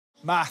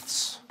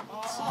Maths.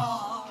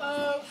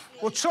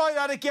 We'll try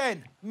that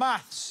again.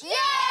 Maths. Yay!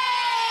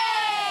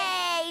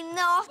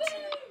 Not.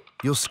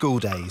 Your school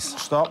days.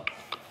 Stop.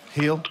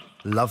 Heel.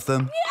 Love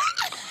them.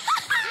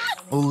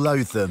 Or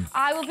loathe them.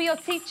 I will be your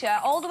teacher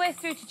all the way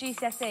through to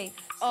GCSE.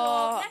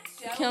 Oh,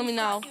 kill me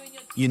now.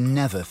 You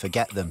never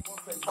forget them.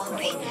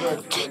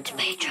 Turn to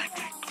page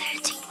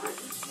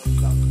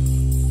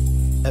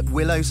 130. At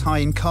Willows High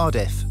in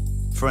Cardiff,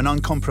 for an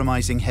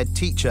uncompromising head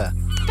teacher...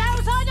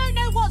 Gareth, I don't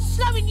know what's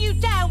slowing you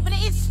down, but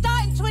it is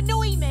starting to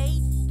annoy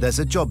me. There's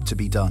a job to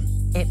be done.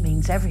 It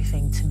means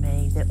everything to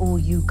me that all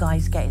you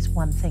guys get is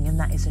one thing, and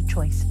that is a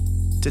choice.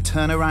 To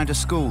turn around a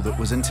school that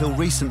was until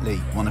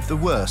recently one of the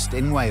worst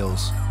in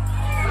Wales.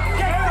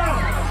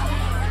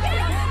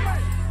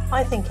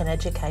 I think an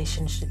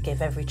education should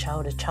give every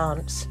child a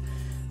chance.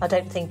 I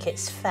don't think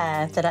it's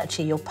fair that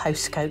actually your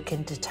postcode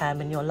can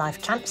determine your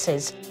life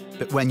chances.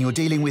 But when you're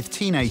dealing with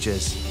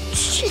teenagers...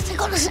 Shit, I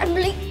got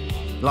assembly.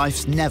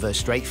 Life's never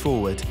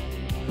straightforward.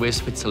 Where's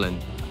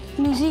Switzerland?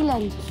 New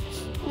Zealand.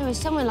 No, it's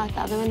somewhere like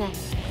that, though, isn't it?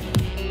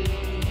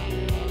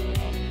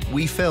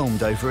 We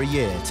filmed over a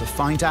year to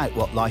find out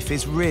what life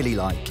is really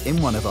like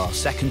in one of our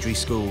secondary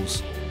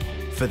schools.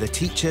 For the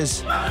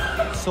teachers...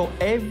 So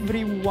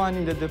everyone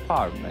in the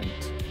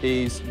department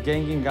is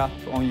ganging up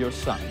on your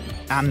son.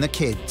 And the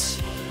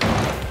kids.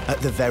 At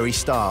the very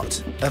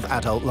start of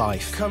adult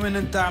life. Come in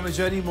and damage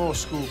any more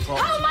school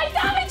property. How am I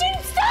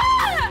damaging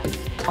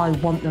staff? I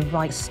want the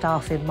right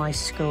staff in my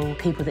school,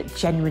 people that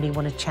genuinely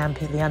want to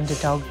champion the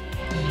underdog.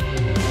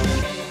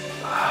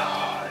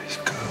 Oh, these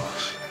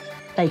girls.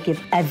 They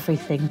give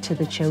everything to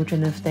the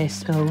children of their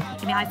school.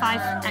 Give me a high five.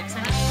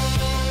 Excellent.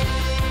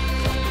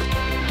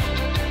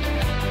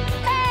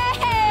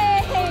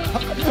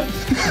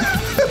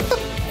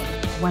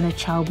 When a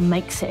child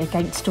makes it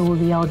against all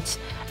the odds,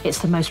 it's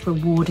the most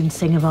rewarding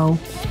thing of all.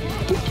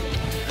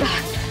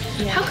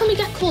 How can we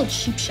get called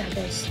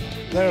sheepshaggers?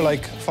 There are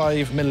like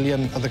 5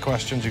 million other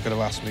questions you could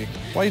have asked me.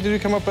 Why did you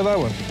come up with that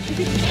one?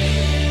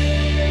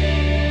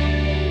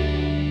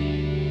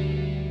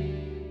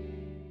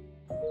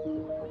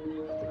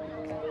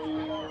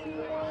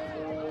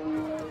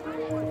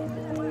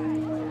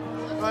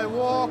 Right,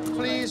 walk,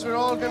 please. We're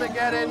all going to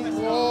get in.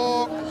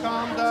 Walk,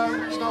 calm down.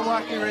 It's not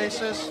wacky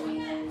races.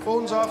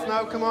 Phones off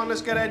now. Come on,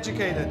 let's get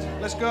educated.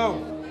 Let's go.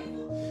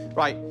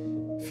 Right,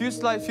 few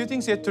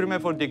things you have to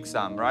remember for the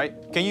exam, right?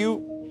 Can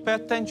you pay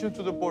attention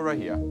to the board right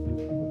here?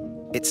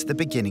 It's the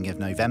beginning of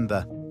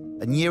November,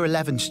 and Year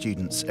 11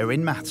 students are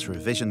in maths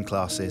revision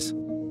classes.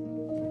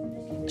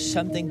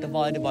 Something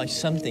divided by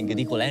something could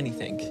equal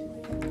anything.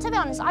 To be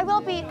honest, I will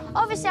be...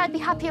 Obviously, I'd be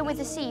happier with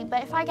a C,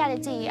 but if I get a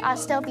D, I'll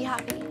still be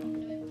happy.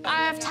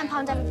 I have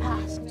 £10 every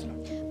pass.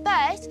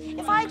 But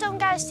if I don't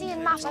get a C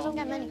in maths, I don't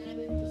get money.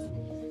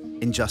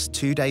 In just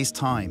 2 days'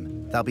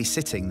 time, they'll be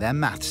sitting their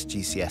maths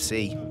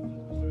GCSE.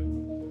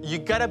 You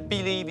gotta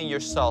believe in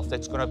yourself that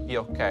it's gonna be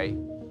okay.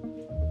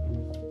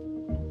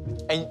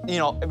 And, you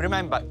know,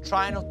 remember,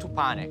 try not to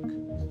panic.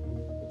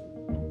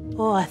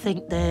 Oh, I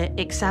think the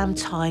exam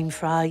time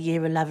for our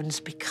Year 11s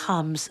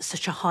becomes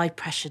such a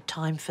high-pressured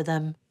time for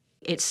them.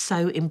 It's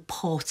so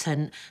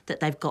important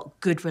that they've got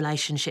good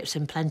relationships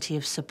and plenty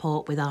of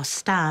support with our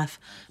staff,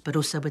 but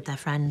also with their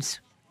friends.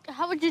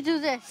 How would you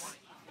do this?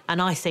 And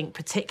I think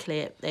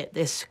particularly at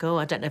this school,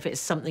 I don't know if it's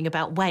something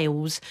about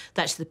Wales,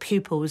 that the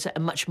pupils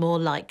are much more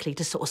likely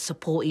to sort of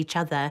support each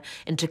other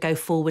and to go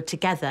forward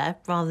together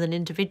rather than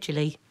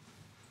individually.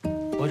 Why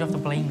do you have to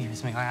blame me for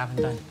something I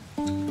haven't done?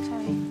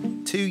 Sorry.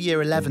 2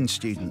 Year 11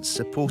 students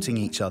supporting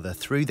each other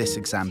through this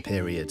exam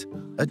period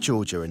are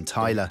Georgia and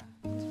Tyler.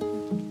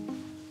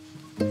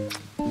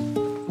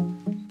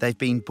 They've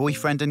been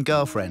boyfriend and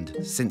girlfriend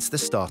since the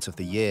start of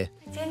the year.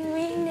 I didn't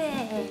mean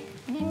it.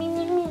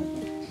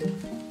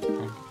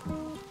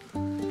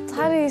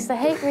 Tyler used to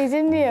hate me,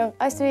 didn't you?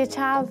 I used to be a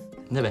chav.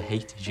 Never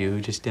hated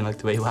you, just didn't like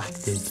the way you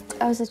acted.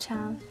 I was a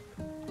chav.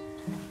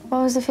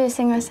 What was the first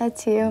thing I said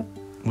to you?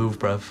 Move,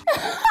 bruv.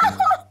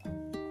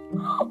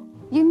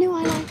 You knew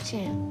I liked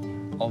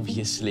you.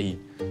 Obviously,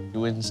 you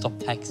wouldn't stop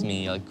texting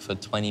me, like, for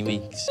 20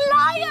 weeks.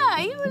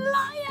 Liar! You a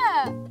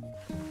liar!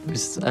 It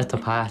was at a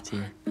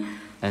party,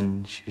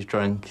 and she was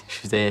drunk.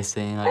 She was there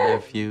saying, I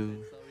love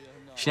you.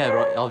 She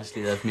never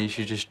obviously loved me,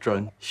 she was just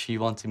drunk. She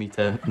wanted me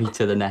to meet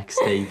her the next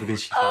day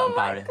because she felt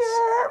embarrassed.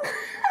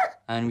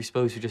 And we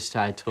suppose we just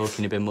started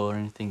talking a bit more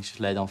and things just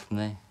led on from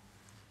there.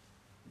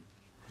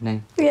 No?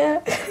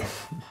 Yeah.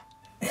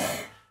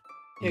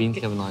 You've been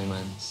together 9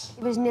 months.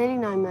 It was nearly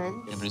 9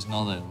 months. Yeah, but it's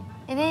not though.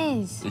 It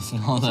is. It's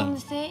not It's though. on the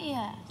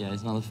 30th. Yeah,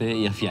 it's not the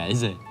 30th yet,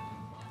 is it?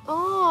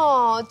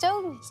 Oh,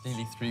 don't. It's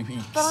nearly 3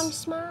 weeks. But I'm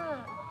smart.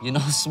 You're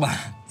not smart.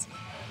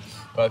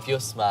 Well, if you're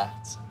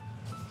smart,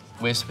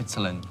 where's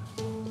Switzerland?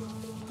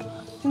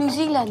 New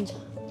Zealand.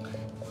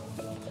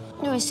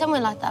 No, it's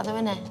somewhere like that, though,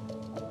 isn't it?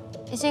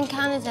 It's in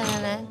Canada,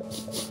 isn't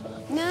it?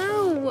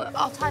 No.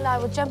 Oh, Tyler, I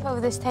will jump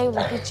over this table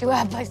and beat you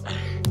up.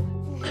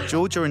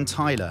 Georgia and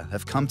Tyler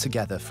have come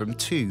together from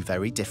 2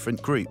 very different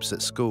groups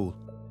at school.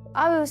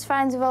 I was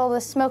friends with all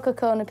the smoker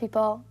corner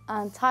people,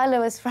 and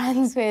Tyler was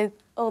friends with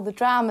all the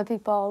drama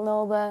people and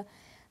all the,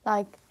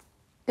 like,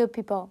 good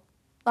people.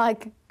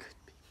 Like,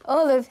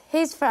 all of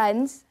his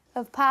friends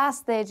have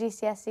passed their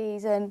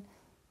GCSEs and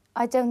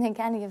I don't think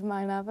any of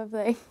mine have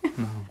they?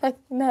 No. Like,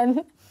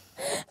 none.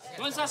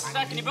 Once that's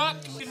stuck in your book,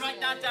 you can write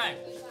that down.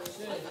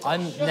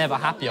 I'm never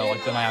happier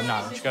than I am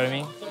now, do you know what I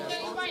mean?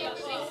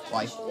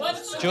 Why?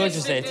 George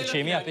is there to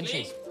cheer me up, isn't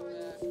she?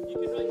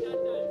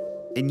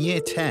 In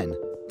Year 10,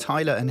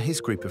 Tyler and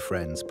his group of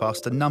friends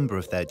passed a number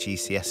of their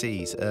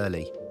GCSEs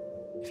early.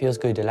 It feels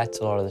good. It lets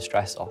a lot of the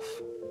stress off.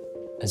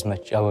 As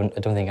much, I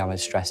don't think I'm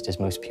as stressed as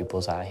most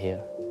pupils are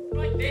here.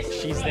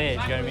 She's there,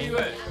 do you know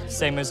what I mean?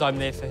 Same as I'm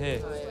there for her.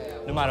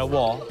 No matter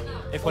what,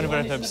 if one of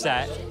us is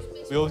upset,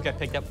 we always get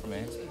picked up from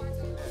her.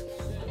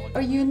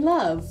 Are you in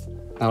love?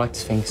 I like to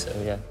think so,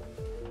 yeah.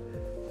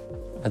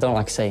 I don't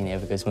like saying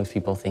it because most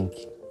people think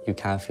you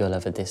can't feel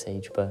love at this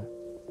age, but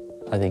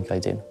I think I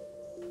do.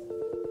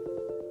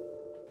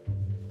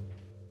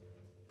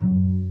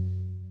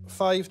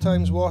 5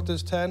 times what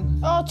is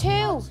 10? Oh,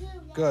 2.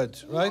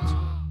 Good, right?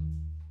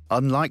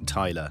 Unlike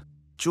Tyler,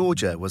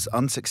 Georgia was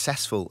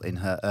unsuccessful in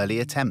her early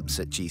attempts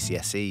at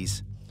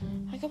GCSEs.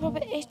 I got a proper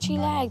itchy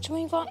leg. Do you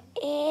mean you've got an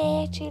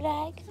itchy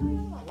leg?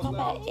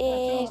 Proper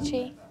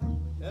itchy.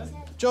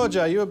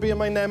 Georgia, you were being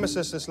my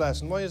nemesis this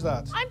lesson. Why is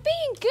that? I'm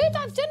being good.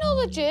 I've done all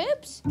the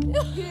gerbs.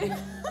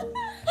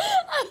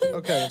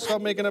 OK,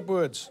 stop making up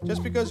words.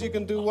 Just because you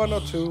can do 1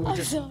 or 2,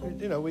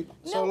 you know,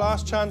 so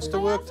last chance to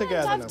work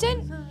together I've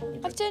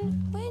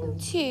done 1,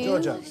 2.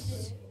 Georgia,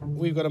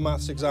 we've got a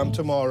maths exam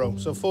tomorrow,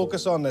 so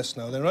focus on this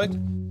now, then, right?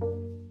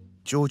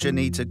 Georgia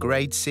needs a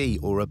grade C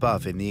or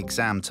above in the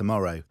exam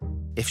tomorrow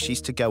if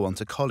she's to go on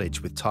to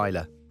college with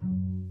Tyler.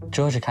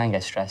 Georgia can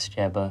get stressed,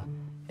 yeah, but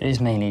it is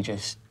mainly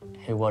just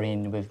her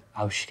worrying with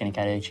how she's going to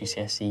get her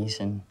GCSEs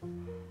and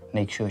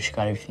make sure she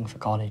got everything for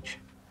college.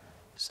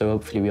 So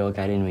hopefully we all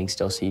get in and we can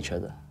still see each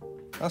other.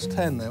 That's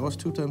 10 there. What's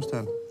 2 times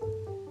 10?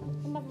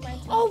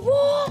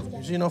 Oh,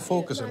 what? You're not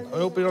focusing. I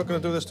hope you're not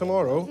going to do this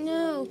tomorrow.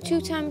 No,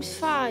 2 times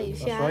 5,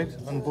 That's yeah. right.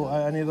 And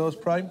any of those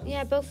prime?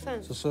 Yeah, both of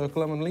them. So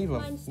circle them and leave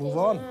them. Move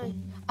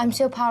on. I'm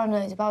so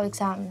paranoid about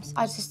exams.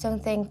 I just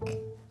don't think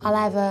I'll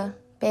ever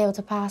be able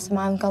to pass them.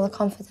 I haven't got the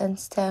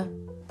confidence to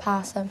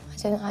pass them.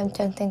 I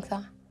don't think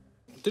that.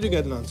 Did you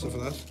get an answer for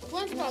that?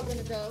 When's Bob going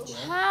to go?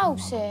 How,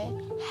 sir?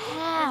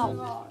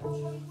 How?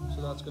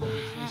 So that's going to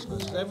be 3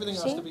 squares. Everything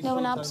has to be no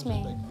one 3 helps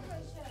times me.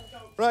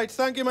 Right,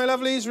 thank you, my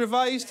lovelies.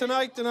 Revise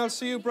tonight, and I'll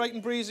see you bright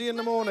and breezy in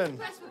the morning.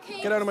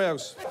 Get out of my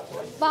house.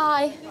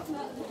 Bye.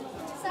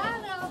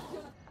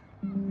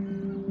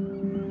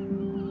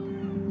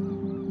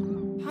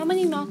 How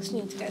many marks do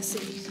you need to get a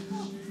C?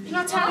 You're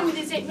not telling me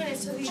there's 8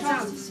 minutes till the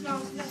exam.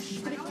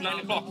 9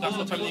 o'clock, that's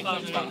what time the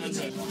exam starts.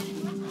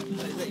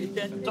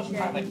 Don't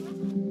panic.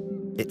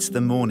 It's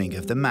the morning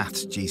of the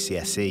maths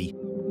GCSE.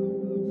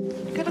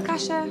 Good luck,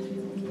 Asha.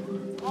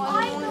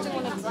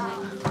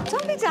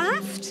 Don't be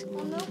daft.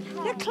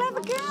 You're a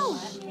clever girl.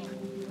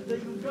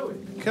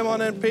 Come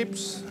on in,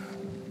 peeps.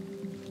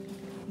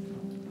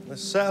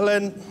 Let's settle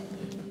in.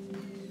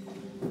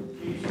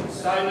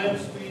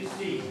 Silence, please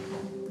see.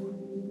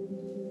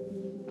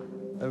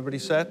 Everybody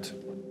set?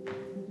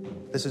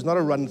 This is not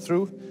a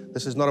run-through.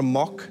 This is not a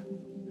mock.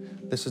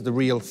 This is the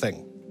real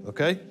thing,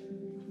 OK?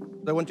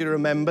 I want you to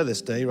remember this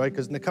day, right?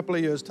 Because in a couple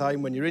of years'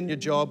 time, when you're in your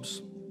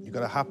jobs, you've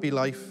got a happy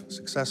life,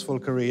 successful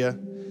career,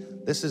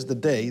 this is the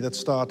day that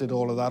started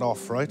all of that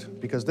off, right?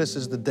 Because this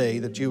is the day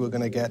that you were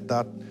going to get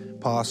that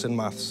pass in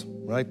maths,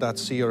 right? That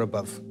C or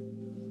above.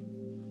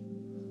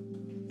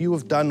 You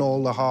have done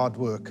all the hard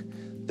work.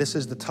 This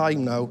is the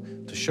time now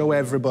to show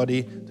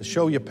everybody, to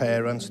show your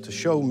parents, to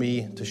show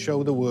me, to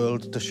show the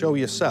world, to show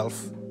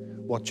yourself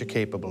what you're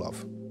capable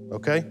of,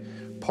 OK?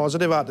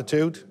 Positive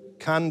attitude,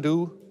 can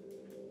do,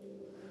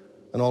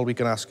 and all we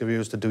can ask of you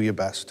is to do your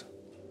best.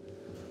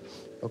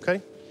 OK?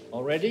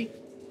 All ready?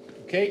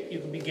 OK, you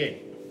can begin.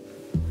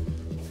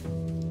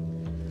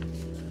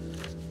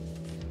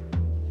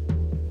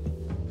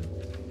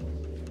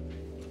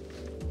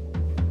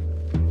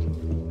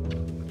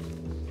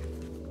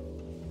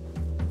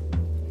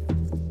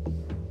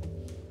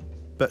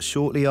 But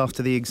shortly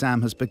after the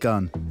exam has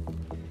begun,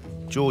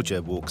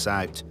 Georgia walks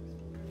out.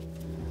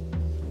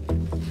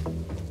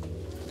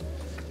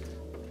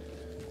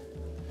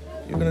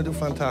 You're going to do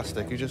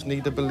fantastic. You just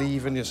need to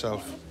believe in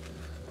yourself.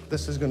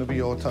 This is going to be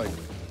your time.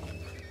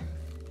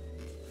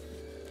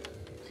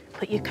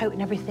 Put your coat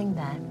and everything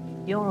there.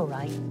 You're all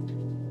right.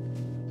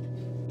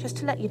 Just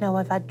to let you know,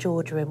 I've had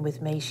Georgia in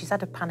with me. She's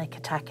had a panic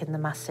attack in the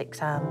maths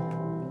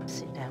exam.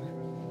 Sit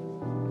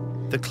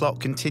down. The clock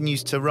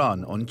continues to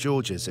run on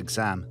Georgia's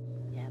exam.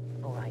 Yeah,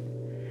 all right.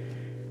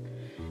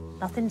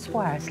 Nothing's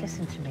worse.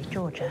 Listen to me,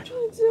 Georgia.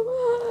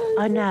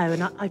 I know,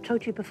 and I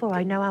told you before,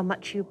 I know how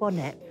much you want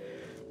it.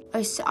 I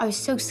was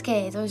so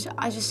scared. I was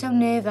just so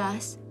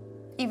nervous.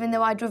 Even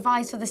though I'd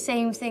revised for the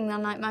same thing,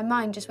 then like my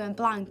mind just went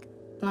blank.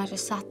 And I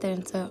just sat there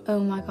and thought, oh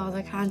my God,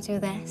 I can't do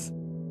this.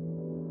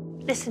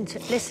 Listen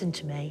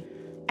to me.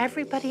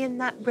 Everybody in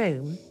that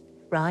room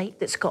right,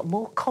 that's got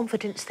more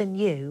confidence than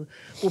you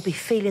will be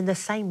feeling the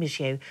same as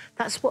you.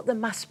 That's what the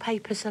maths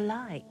papers are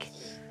like.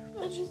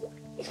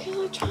 Because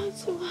I tried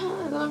so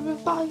hard and I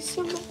revised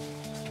so much.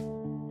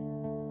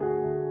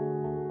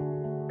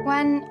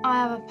 When I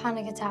have a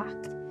panic attack,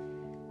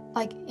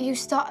 like,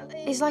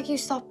 it's like you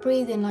stop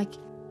breathing, like,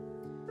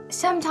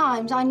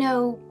 sometimes I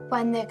know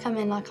when they're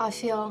coming, like, I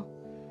feel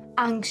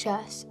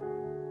anxious.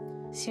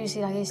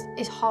 Seriously, like,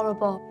 it's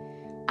horrible.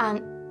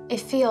 And it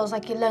feels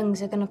like your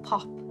lungs are gonna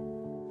pop.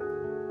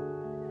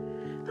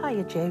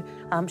 Hiya, Ju.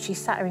 She's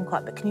sat here in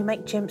quiet, but can you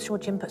make Jim sure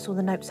Jim puts all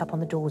the notes up on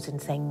the doors and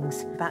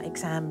things about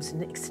exams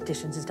and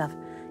expeditions and stuff?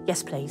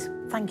 Yes, please.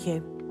 Thank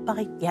you.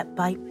 Bye. Yep,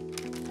 bye.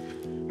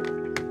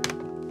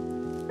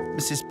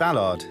 Mrs.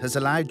 Ballard has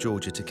allowed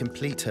Georgia to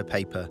complete her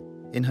paper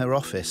in her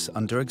office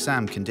under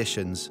exam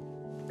conditions.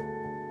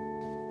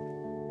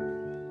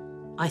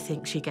 I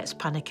think she gets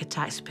panic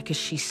attacks because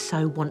she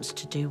so wants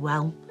to do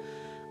well.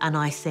 And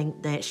I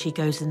think that she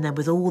goes in there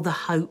with all the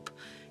hope,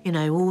 you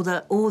know,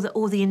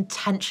 all the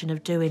intention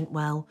of doing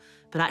well.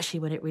 But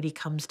actually, when it really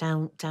comes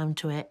down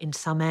to it, in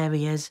some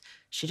areas,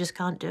 she just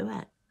can't do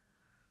it.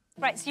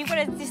 Right, so you've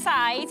got to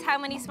decide how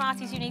many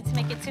Smarties you need to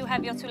make it too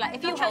heavy or too light.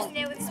 If you trust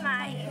me with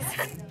Smarties.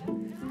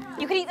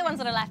 You can eat the ones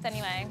that are left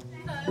anyway.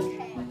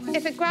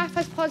 If a graph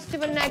has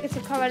positive or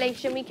negative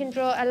correlation, we can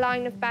draw a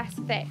line of best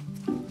fit.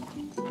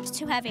 It's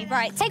too heavy.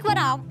 Right, take one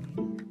out.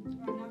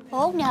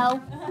 Oh, no.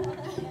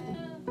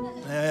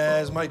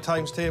 There's my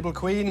times table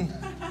queen.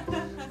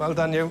 Well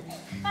done, you.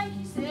 Thank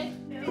you, sir.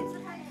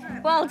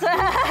 Well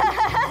done.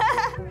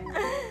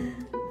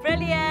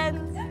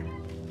 Brilliant.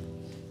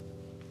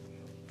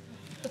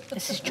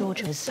 This is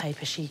Georgia's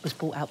paper. She was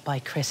brought out by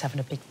Chris having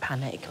a big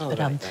panic. Oh, but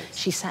right, thanks.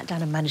 she sat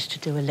down and managed to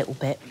do a little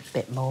bit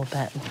more,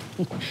 but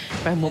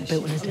Rome wasn't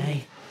built in a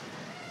day.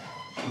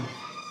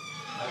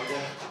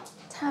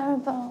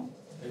 Terrible.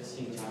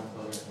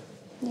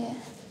 Yeah.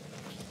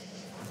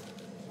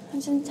 I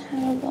did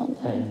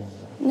terrible.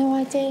 No,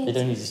 I did. They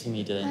don't need to see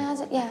me doing. I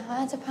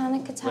had a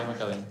panic attack. Where am I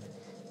going?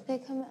 They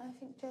come. I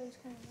think Joe's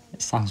coming.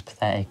 It sounds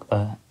pathetic,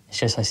 but it's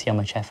just I see how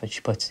much effort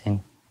she puts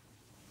in.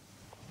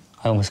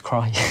 I almost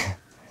cry.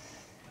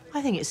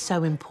 I think it's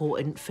so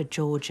important for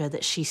Georgia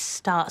that she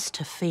starts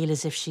to feel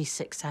as if she's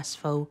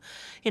successful,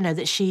 you know,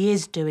 that she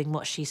is doing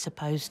what she's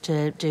supposed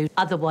to do.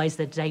 Otherwise,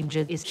 the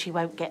danger is she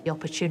won't get the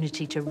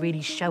opportunity to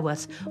really show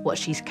us what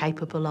she's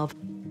capable of.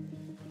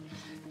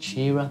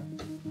 Cheer up,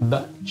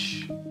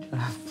 butch.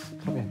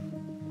 Come here.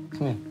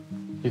 Come here.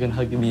 You're going to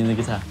hug me in the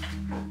guitar.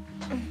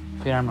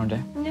 Put your arm around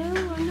it. No,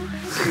 I'm not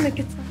hugging the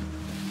guitar.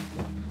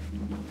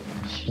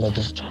 She's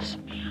just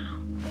stressing me out.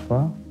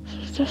 What?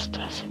 She's just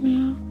stressing me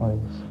out. What is?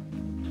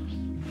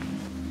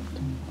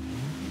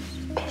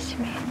 Pissing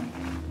me off.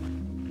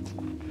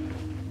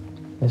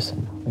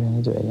 Listen, we're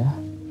going to do it, yeah?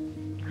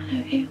 I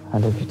love you. I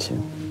love you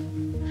too.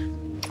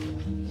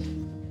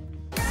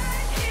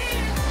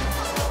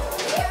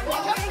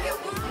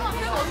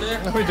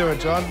 How we doing,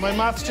 John? My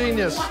maths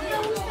genius.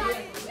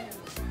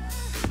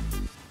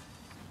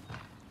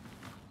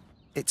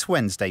 It's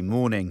Wednesday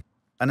morning,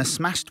 and a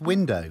smashed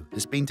window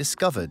has been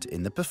discovered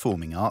in the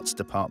Performing Arts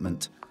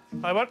department.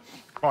 Hi, bud.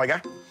 Hi,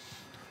 guy.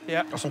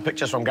 Yeah. Got some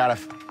pictures from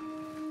Cardiff.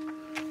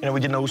 You know, we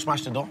didn't know who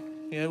smashed the door.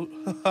 Yeah,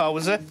 how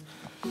was it?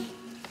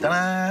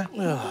 Ta-da!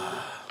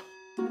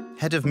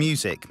 Head of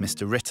Music,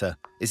 Mr. Ritter,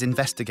 is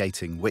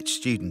investigating which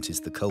student is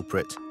the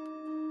culprit.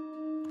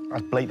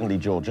 That's blatantly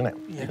George, isn't it?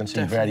 Yeah, You can see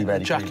definitely. very, very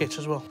The jacket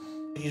as well.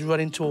 He's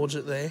running towards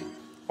it there.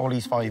 All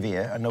these five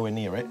here are nowhere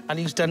near it. And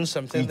he's done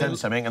something. He's done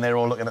something, and they're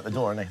all looking at the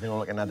door, aren't they? They're all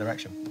looking in that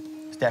direction.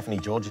 It's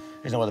definitely George.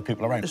 There's no other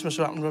people around. This must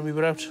have happened when we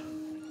were out.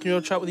 Can you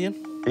all chat with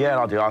Ian? Yeah,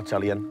 I'll do. I'll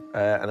tell Ian,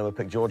 and then we'll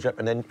pick George up,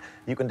 and then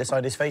you can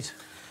decide his fate.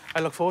 I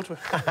look forward to it.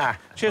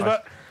 Cheers,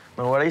 bud.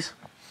 No worries.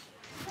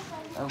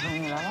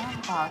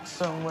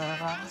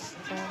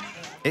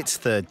 It's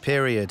third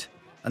period,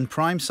 and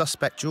prime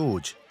suspect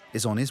George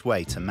is on his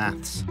way to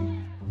maths.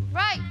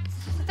 Right,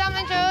 sit down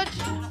then,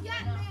 George.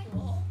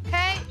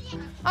 OK,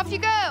 off you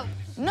go.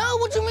 No,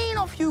 what do you mean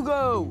off you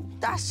go?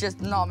 That's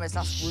just, no, miss,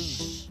 that's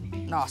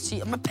rude. No,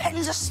 see, my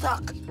pens are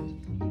stuck.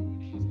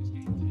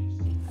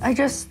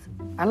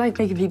 I like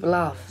making people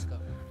laugh.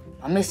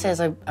 My miss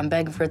says I'm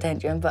begging for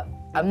attention, but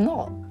I'm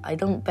not. I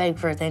don't beg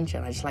for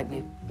attention. I just like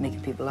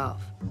making people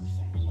laugh.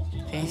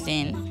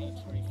 15,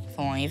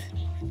 5,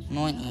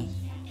 90.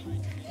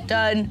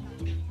 Done.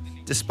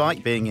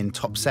 Despite being in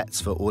top sets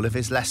for all of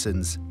his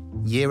lessons,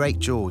 Year 8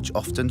 George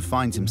often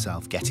finds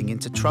himself getting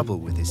into trouble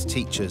with his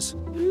teachers.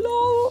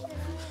 Lol.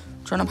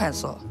 Turn a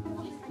pencil.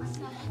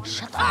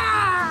 Shut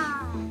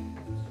up.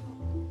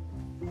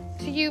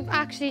 So you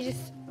actually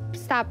just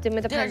stabbed him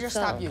with a pencil? Did I just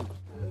stab you?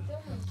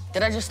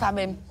 Did I just stab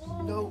him?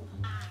 No.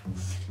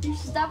 You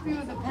stabbed me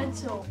with a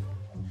pencil.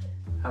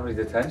 How many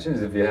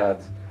detentions have you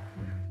had?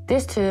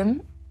 This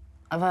term,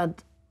 I've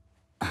had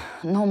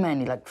not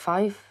many, like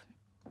 5,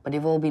 but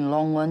they've all been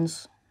long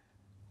ones.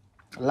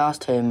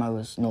 Last term, I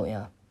was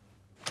naughtier.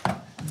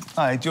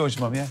 Hi, George,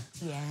 Mum, yeah?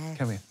 Yeah.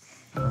 Come here.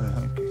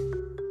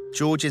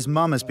 George's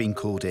mum has been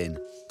called in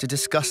to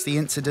discuss the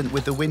incident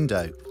with the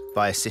window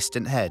by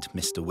assistant head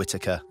Mr.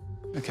 Whittaker.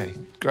 OK,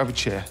 grab a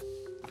chair.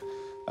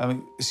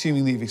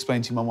 Assuming that you've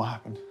explained to your mum what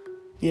happened.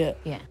 Yeah.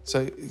 Yeah.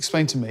 So,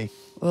 explain to me.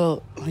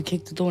 Well, I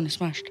kicked the door and it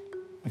smashed.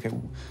 OK,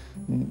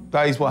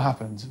 that is what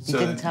happened. You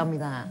didn't tell me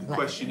that. The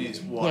question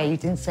is why? Yeah, you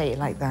didn't say it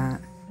like that.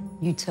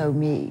 You told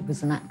me it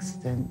was an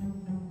accident.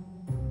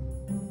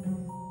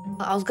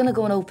 I was gonna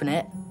go and open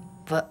it,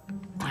 but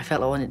I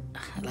felt I wanted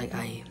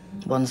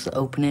to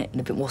open it in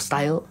a bit more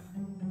style.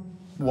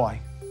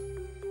 Why?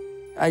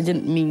 I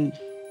didn't mean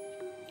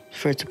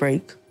for it to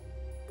break.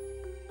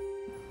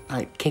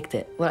 I kicked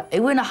it. Well,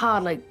 it wasn't a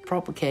hard,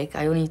 proper kick.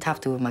 I only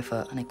tapped it with my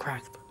foot and it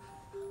cracked.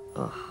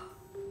 Ugh.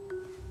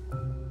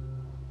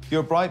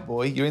 You're a bright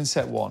boy, you're in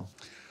set 1.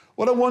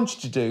 What I want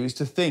you to do is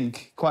to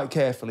think quite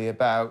carefully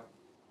about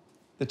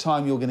the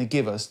time you're going to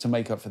give us to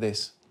make up for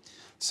this.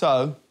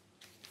 So,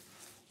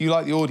 you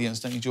like the audience,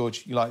 don't you,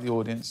 George? You like the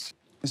audience.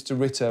 Mr.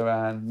 Ritter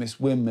and Miss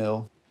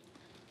Windmill,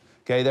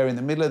 OK, they're in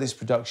the middle of this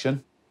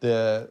production,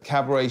 the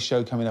cabaret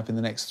show coming up in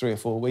the next 3 or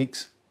 4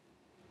 weeks.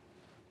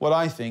 What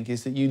I think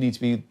is that you need to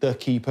be the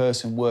key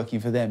person working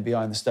for them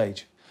behind the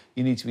stage.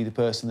 You need to be the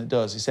person that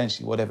does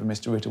essentially whatever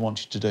Mr. Ritter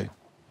wants you to do.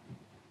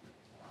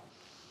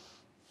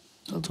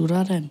 I'll do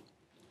that then.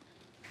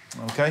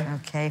 OK?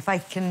 OK, if I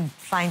can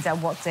find out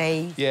what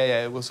day...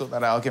 Yeah, we'll sort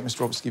that out. I'll get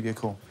Mr. Roberts to give you a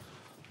call.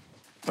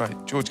 Right,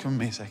 George, come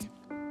with me a second.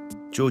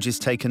 George is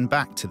taken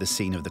back to the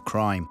scene of the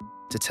crime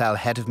to tell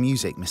head of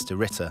music, Mr.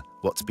 Ritter,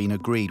 what's been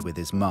agreed with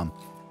his mum.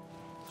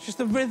 It's just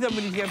the rhythm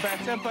we need to get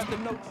better, but the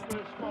notes were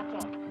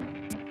spot on.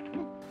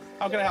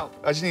 How can I help?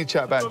 I just need to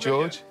chat about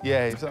George.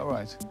 Yeah, is that all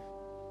right?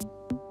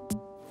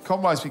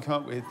 Compromise we come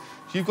up with.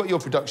 You've got your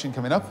production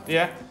coming up.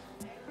 Yeah.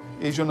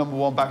 Here's your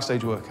 #1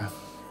 backstage worker.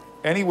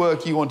 Any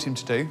work you want him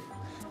to do,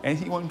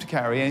 anything you want him to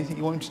carry, anything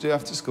you want him to do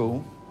after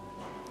school,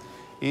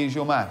 here's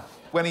your man.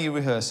 When are you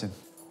rehearsing?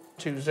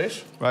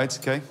 Tuesdays. Right,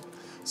 OK.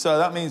 So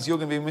that means you're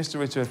going to be Mr.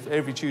 Ritter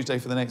every Tuesday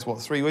for the next,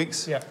 3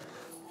 weeks? Yeah.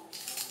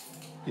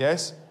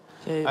 Yes?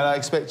 Yeah. And I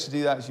expect you to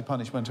do that as your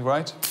punishment, all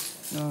right?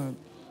 No.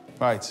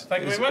 Right.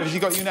 Thank you very much. Has he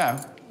got you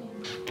now?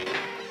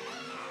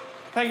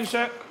 Thank you,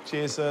 sir.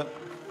 Cheers, sir.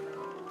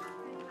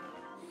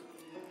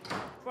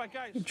 Right,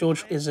 guys.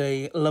 George is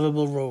a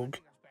lovable rogue.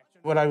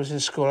 When I was in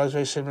school, I was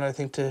very similar, I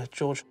think, to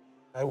George.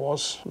 I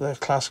was the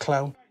class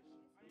clown.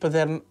 But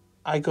then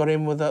I got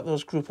in with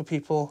those group of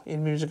people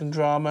in music and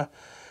drama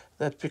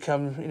that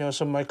become,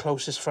 some of my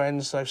closest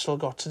friends that I've still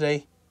got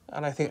today.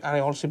 And I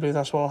honestly believe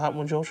that's what will happen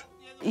with George.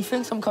 He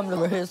thinks I'm coming to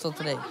rehearsal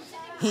today.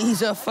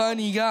 He's a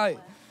funny guy.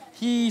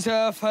 He's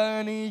a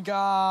funny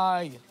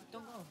guy.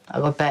 I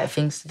got better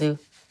things to do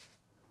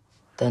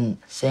than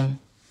sing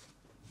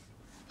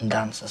and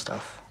dance and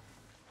stuff.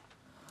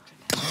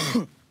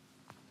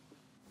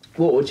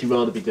 What would you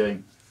rather be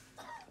doing?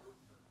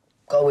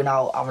 Going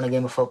out, having a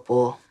game of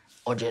football,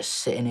 or just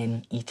sitting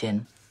in,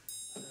 eating.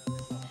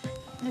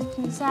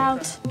 Listens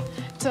out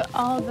to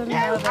all the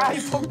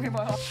lovers.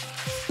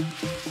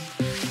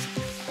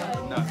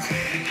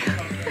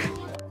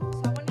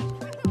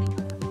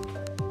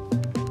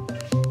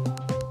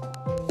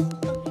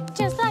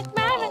 Just like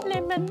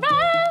Marilyn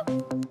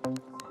Monroe.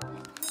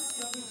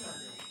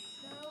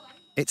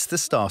 It's the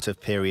start of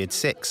period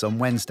 6 on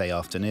Wednesday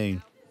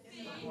afternoon.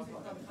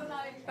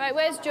 Right,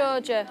 where's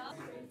Georgia?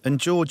 And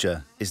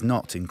Georgia is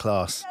not in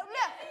class.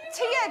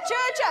 Tia,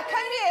 Georgia,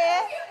 come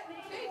here.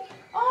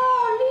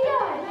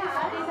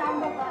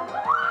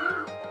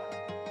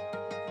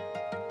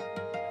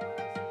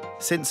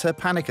 Since her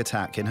panic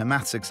attack in her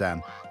maths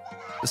exam,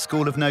 the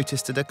school have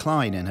noticed a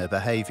decline in her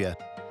behaviour.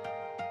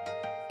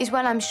 Is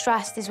when I'm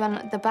stressed is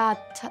when the bad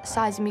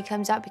side of me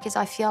comes out because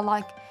I feel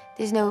like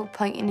there's no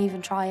point in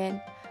even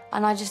trying.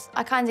 And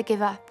I kind of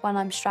give up when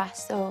I'm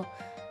stressed or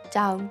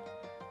down.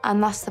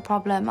 And that's the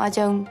problem. I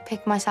don't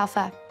pick myself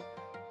up.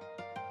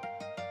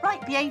 Right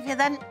behaviour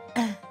then.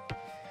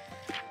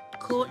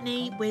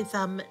 Courtney with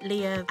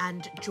Leah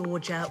and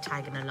Georgia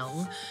tagging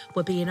along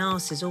were being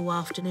arses all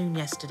afternoon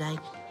yesterday.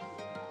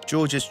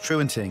 Georgia's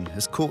truanting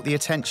has caught the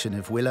attention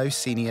of Willow's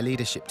senior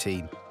leadership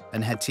team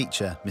and head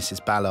teacher,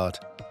 Mrs. Ballard.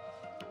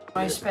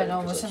 I spent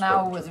almost an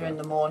hour with her in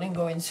the morning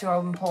going through how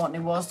important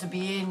it was to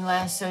be in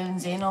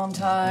lessons, in on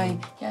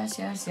time. Yes,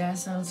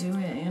 I'll do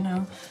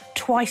it,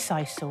 Twice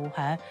I saw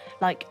her,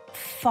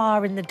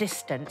 far in the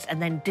distance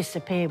and then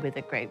disappear with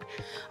a group.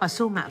 I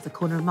saw them out of the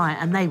corner of my eye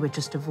and they were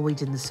just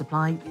avoiding the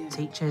supply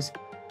teachers.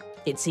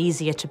 It's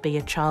easier to be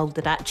a child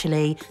that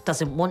actually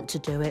doesn't want to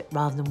do it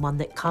rather than one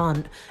that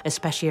can't,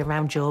 especially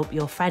around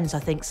your friends. I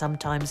think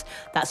sometimes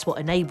that's what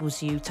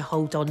enables you to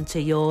hold on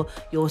to your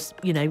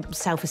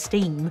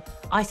self-esteem.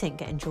 I think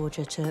getting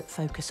Georgia to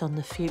focus on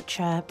the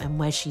future and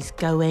where she's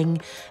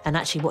going and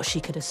actually what she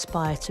could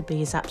aspire to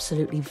be is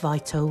absolutely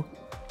vital.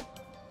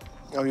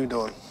 How are you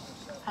doing?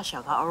 Actually,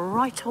 I've got a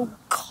right old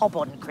cob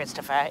on,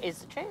 Christopher, is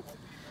the truth.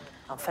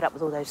 I'm fed up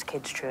with all those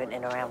kids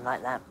truanting around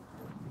like that.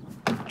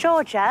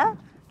 Georgia?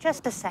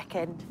 Just a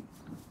second.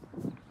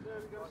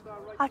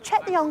 I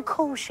checked the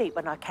on-call sheet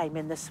when I came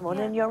in this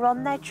morning and you're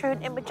on there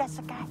truanting with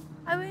Jessica.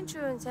 I went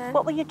truanting.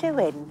 What were you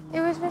doing? It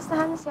was Mr.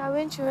 Hennessy, I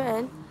went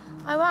truanting.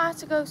 I wanted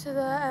to go to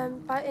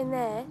the in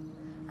there.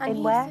 And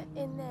In where?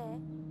 In there.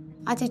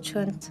 I did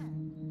truant,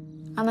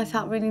 and I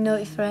felt really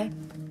naughty for it.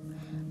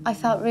 I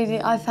felt really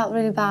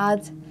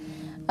bad,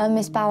 and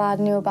Miss Ballard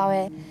knew about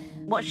it.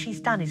 What she's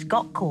done is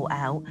got caught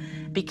out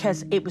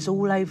because it was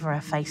all over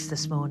her face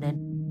this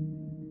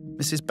morning.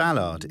 Mrs.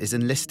 Ballard is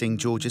enlisting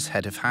George's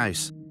head of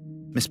house,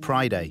 Miss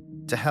Priday,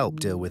 to help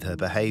deal with her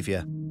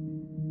behaviour.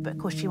 But of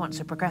course she wants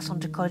to progress on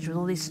to college with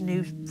all this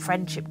new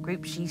friendship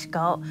group she's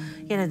got.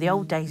 You know, the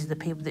old days of the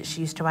people that she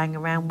used to hang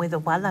around with are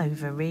well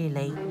over,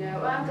 really. I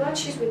know, I'm glad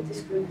she's with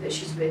this group that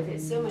she's with.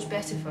 It's so much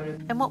better for her.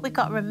 And what we've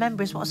got to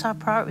remember is what's our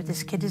priority with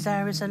this kid is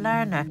her as a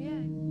learner.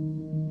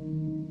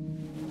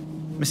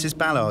 Mrs.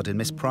 Ballard and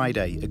Miss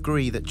Priday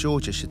agree that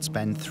Georgia should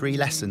spend 3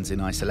 lessons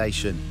in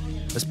isolation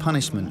as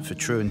punishment for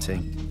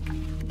truanting.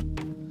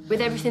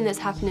 With everything that's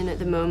happening at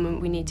the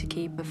moment, we need to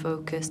keep her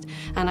focused.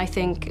 And I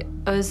think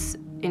us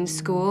in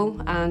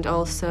school and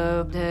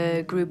also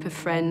the group of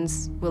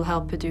friends will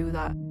help her do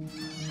that.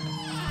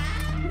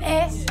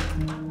 Miss,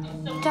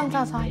 don't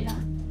tell Tyler.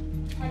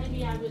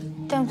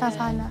 Don't tell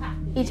Tyler.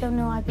 You don't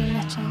know I've been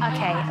watching.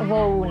 OK,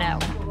 whoa, no.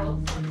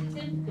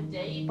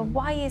 But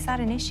why is that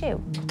an issue?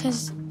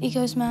 Because he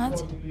goes mad.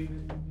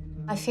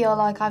 I feel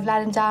like I've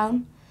let him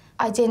down.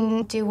 I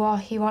didn't do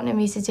what he wanted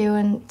me to do,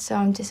 and so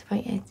I'm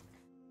disappointed.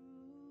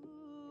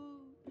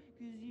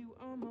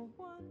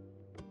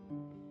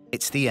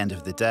 It's the end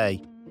of the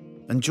day,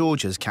 and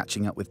Georgia's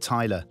catching up with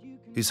Tyler,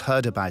 who's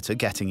heard about her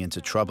getting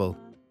into trouble.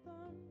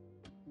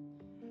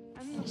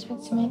 Can you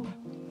speak to me?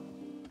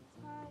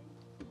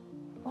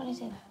 What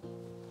is it?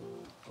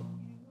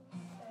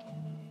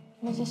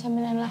 Was there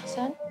something in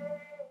lesson?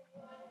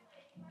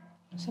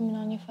 Something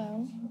on your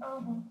phone?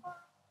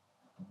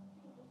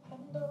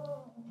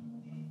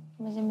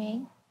 Was it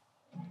me?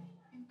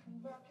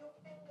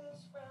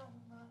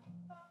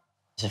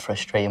 It's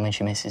frustrating when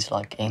she misses,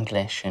 like,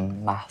 English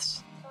and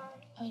maths.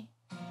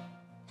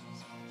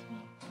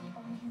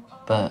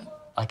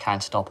 But I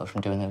can't stop her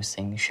from doing those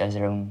things. She has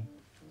her own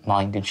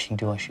mind and she can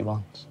do what she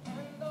wants.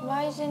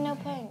 Why is there no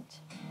point?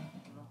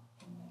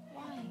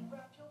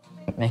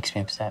 It makes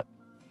me upset.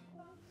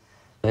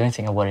 The only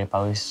thing I worry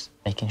about is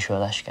making sure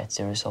that she gets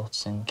the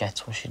results and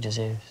gets what she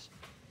deserves.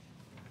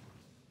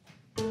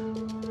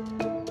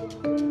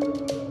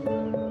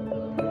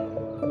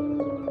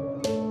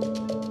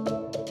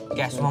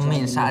 Guess what I'm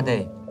meeting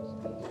Saturday?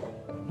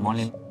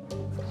 Morning.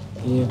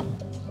 Yeah.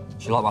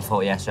 She liked my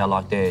photo yesterday, I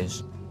liked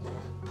hers.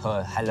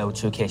 Put hello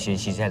 2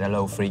 kisses, she said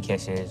hello 3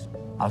 kisses.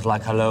 I was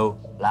like hello,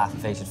 laughing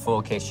faces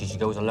 4 kisses, she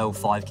goes hello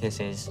 5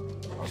 kisses.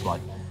 I was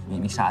like, meet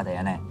me Saturday,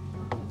 innit?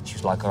 She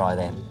was like, all right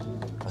then.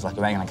 I was like,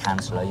 you ain't gonna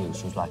cancel, are you?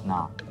 She was like,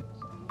 nah.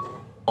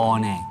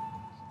 On it.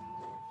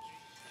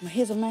 My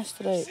hair's a mess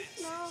today.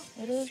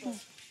 It is, man.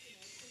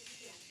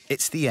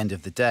 It's the end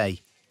of the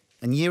day,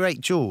 and Year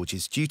 8 George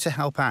is due to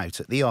help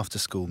out at the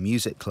after-school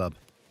music club.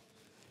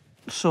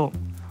 So,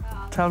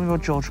 tell me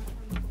about George.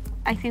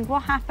 I think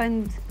what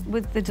happened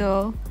with the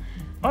door...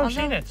 Oh, I've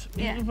seen it.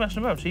 Yeah. He was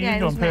messing about, so you Yeah,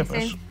 did it on he was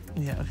purpose.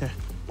 messing. Yeah, OK.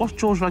 What's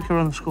George like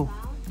around the school?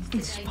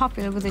 He's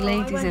popular with the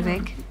ladies, I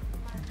think.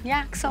 He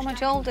acts so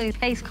much older. He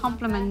pays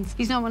compliments.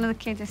 He's not one of the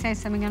kids that says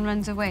something and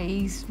runs away.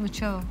 He's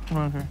mature.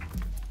 OK.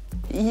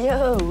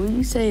 Yo, what are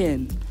you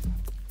saying?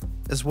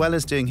 As well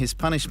as doing his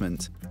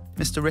punishment,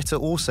 Mr. Ritter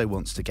also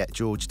wants to get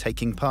George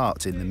taking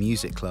part in the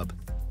music club.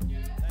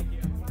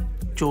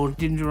 George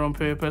didn't do it on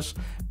purpose,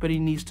 but he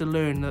needs to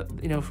learn that,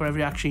 you know, for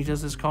every action he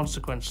does, there's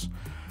consequence.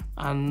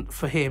 And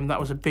for him, that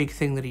was a big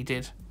thing that he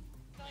did.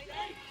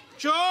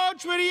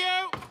 George, where are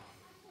you?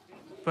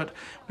 But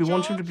we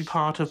want him to be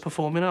part of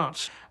performing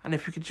arts. And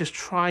if we could just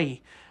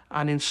try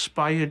and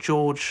inspire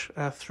George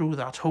through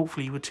that,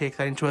 hopefully he would take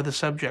that into other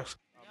subjects.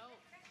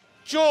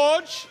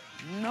 George?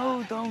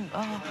 No, don't.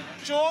 Oh.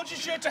 George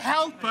is here to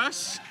help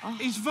us.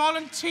 He's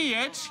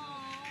volunteered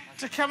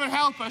to come and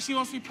help us. He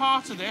wants to be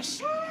part of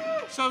this.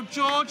 So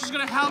George is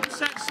going to help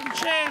set some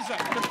chairs up.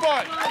 Good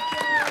boy.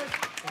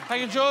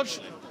 Thank you, George.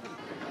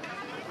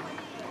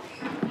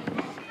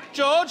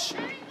 George,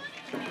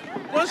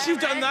 once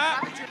you've done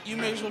that, you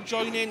may as well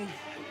join in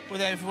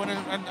with everyone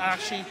and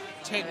actually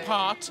take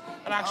part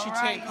in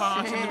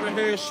the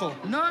rehearsal.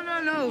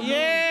 No.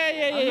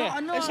 Yeah.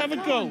 Let's have a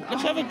go.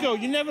 Let's have a go.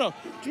 You never know.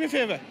 Do me a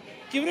favour.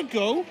 Give it a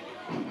go.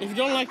 If you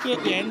don't like it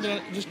at the end,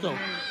 then just go.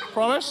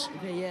 Promise?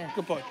 Okay, yeah.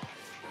 Good boy.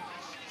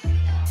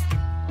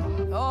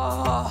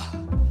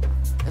 Oh,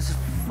 this is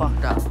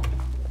fucked up.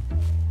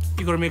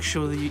 You've got to make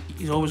sure that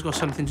he's always got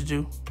something to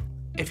do.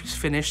 If he's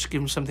finished,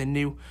 give him something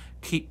new.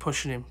 Keep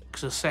pushing him,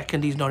 because the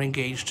second he's not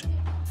engaged.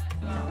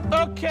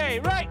 OK,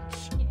 right.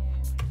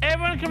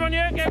 Everyone come on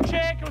here, get a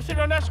chair, come sit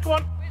around us, come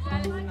on.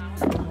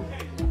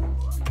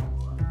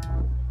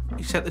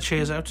 He set the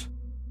chairs out,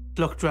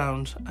 looked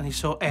round, and he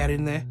saw air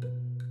in there.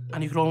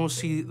 And you could almost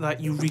see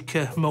that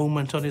eureka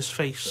moment on his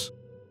face.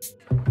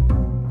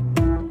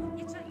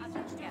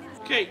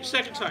 OK,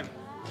 second time.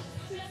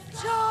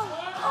 Jump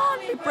on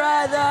me,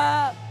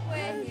 brother,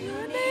 when you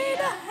need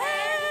a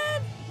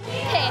hand.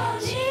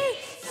 Pitch.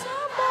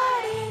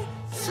 Somebody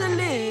to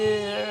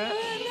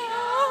lean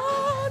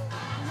on.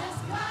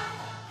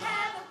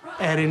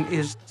 Erin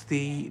is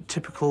the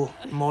typical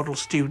model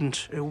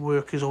student. Her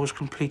work is always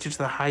completed to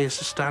the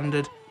highest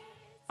standard.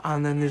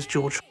 And then there's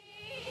George.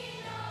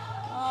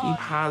 He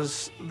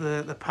has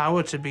the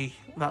power to be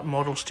that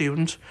model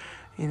student.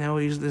 You know,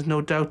 there's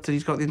no doubt that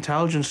he's got the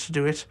intelligence to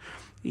do it.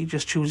 He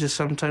just chooses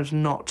sometimes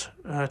not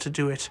to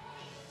do it.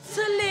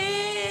 Selena!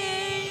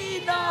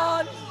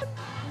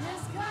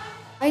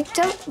 I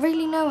don't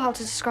really know how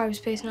to describe his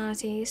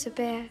personality. He's a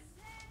bit...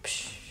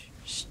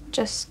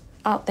 just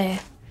out there.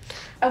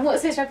 And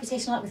what's his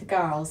reputation like with the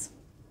girls?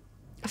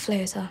 A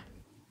flirter.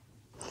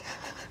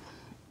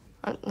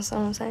 That's what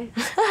I'm saying.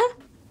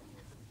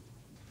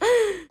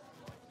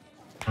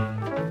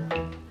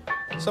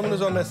 Someone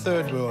who's on their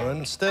third wheel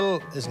and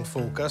still isn't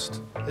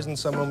focused isn't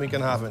someone we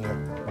can have in here.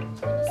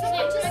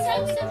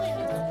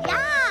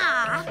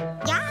 Yeah!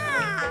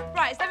 Yeah!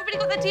 Right, has everybody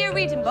got their dear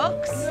reading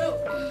books? No.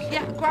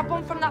 Yeah, grab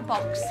one from that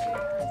box.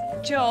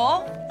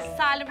 Joe,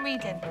 silent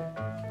reading.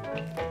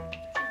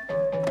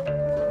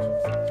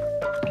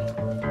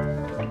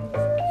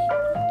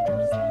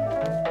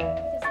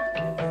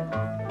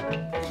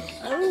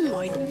 Oh,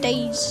 my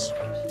days.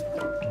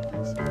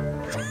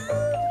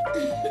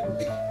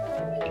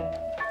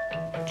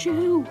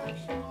 Joe.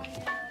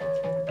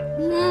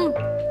 No.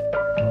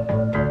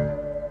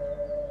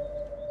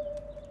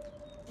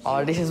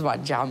 Oh, this is my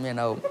jam, you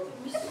know.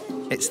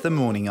 It's the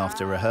morning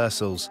after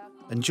rehearsals,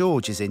 and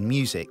George is in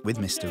music with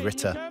Mr.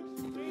 Ritter.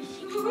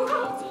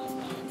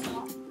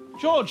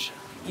 George.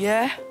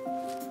 Yeah?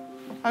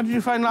 How did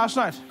you find last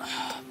night?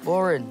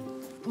 Boring.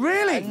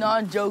 Really? No,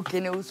 I'm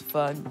joking. It was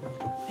fun.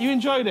 You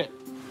enjoyed it?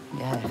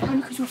 Yeah.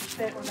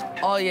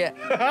 Oh, yeah.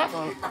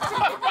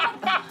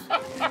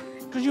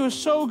 Because you were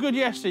so good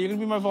yesterday, you're going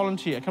to be my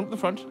volunteer. Come to the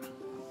front.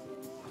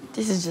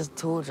 This is just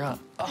torture.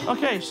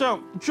 OK,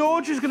 so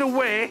George is going to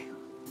wear...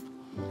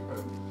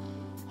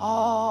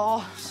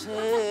 Oh,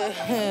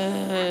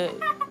 shit.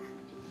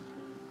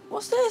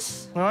 What's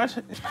this? All right.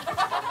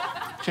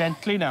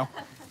 Gently now.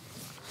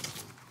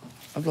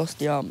 I've lost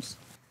the arms.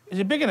 Is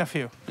it big enough for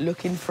you?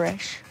 Looking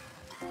fresh.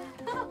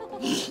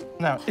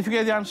 Now, if you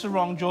get the answer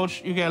wrong,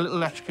 George, you get a little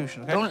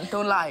electrocution, OK?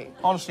 Don't lie.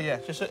 Honestly, yeah.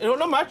 Just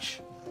not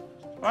much,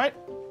 right?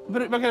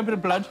 Might get a bit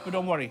of blood, but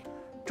don't worry.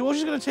 George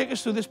is going to take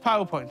us through this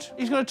PowerPoint.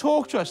 He's going to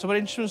talk to us about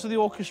instruments of the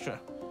orchestra.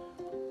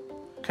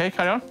 OK,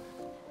 carry on.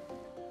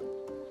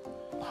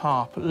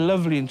 Harp.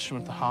 Lovely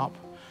instrument, the harp.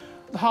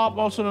 The harp,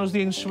 also known as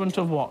the instrument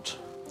of what?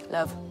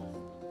 Love.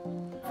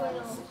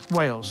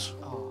 Wales.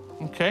 Oh.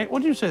 OK,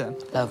 what do you say then?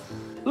 Love.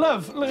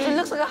 Love? It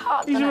looks like a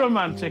harp. He's a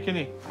romantic, isn't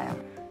he? I am.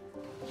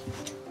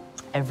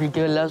 Every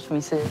girl loves me,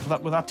 sir.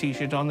 With that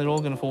T-shirt on, they're all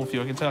going to fall for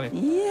you, I can tell you.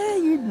 Yeah,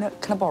 you know.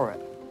 Can I borrow it?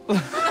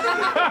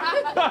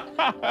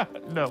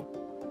 No.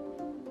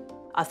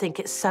 I think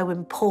it's so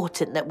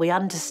important that we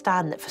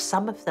understand that for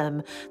some of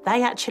them,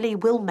 they actually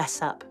will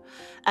mess up.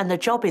 And the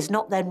job is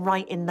not then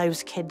writing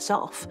those kids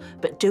off,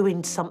 but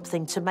doing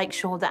something to make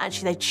sure that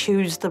actually they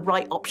choose the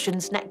right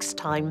options next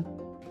time.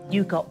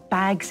 You've got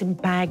bags and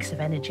bags of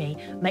energy.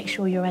 Make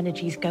sure your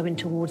energy's going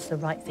towards the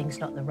right things,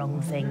 not the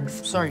wrong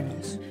things. Sorry,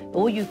 miss.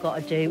 All you've got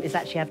to do is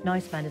actually have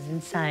nice manners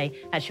and say,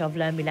 actually, I've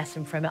learned my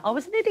lesson from it. I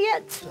was an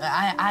idiot.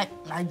 I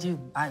do.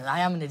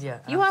 I am an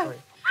idiot. You are.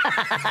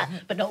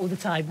 But not all the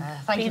time.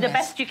 Thank you, Be the miss.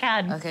 best you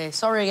can. OK,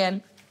 sorry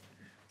again.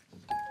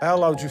 How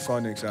loud did you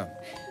find the exam?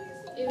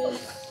 It was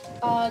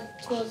hard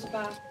towards the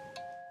back.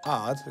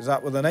 Hard? Is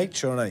that with an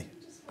H or an A?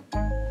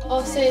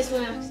 I'll say it's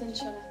my accent,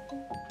 shall I?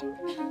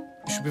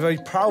 You should be very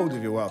proud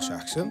of your Welsh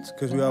accent,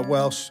 because we are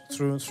Welsh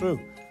through and through.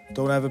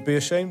 Don't ever be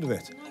ashamed of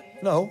it.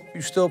 No,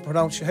 you still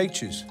pronounce your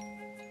H's.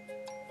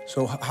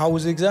 So how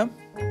was the exam?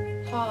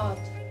 Hard.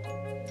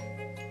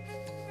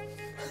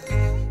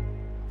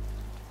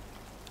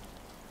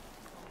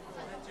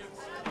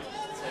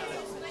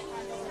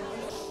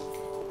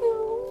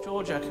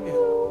 Georgia, come here.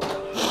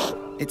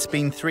 It's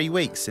been 3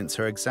 weeks since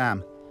her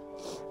exam,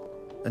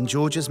 and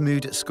Georgia's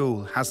mood at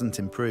school hasn't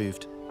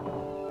improved. I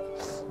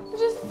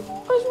just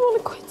want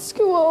to quit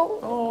school.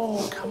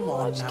 Oh, come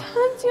on now. I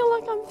can't feel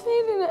like I'm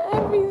failing at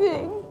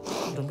everything.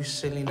 Don't be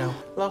silly now.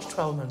 Last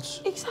 12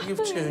 months, Exactly.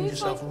 you've turned It's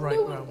yourself like right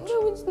round.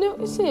 No one's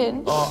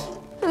noticing.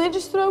 Oh. And they're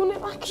just throwing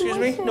it back Excuse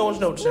in my me? face. No one's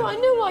noticing? No, I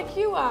know like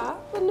you are,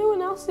 but no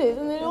one else is.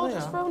 And they're all they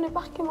just are. throwing it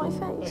back in my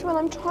face when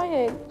I'm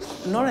trying.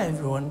 Not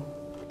everyone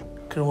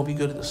can all be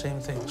good at the same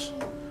things,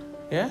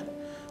 yeah?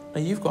 Now,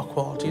 you've got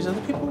qualities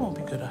other people won't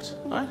be good at,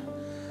 right?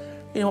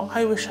 You know,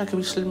 I wish I could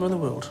be slimmer in the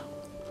world.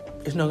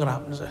 It's not gonna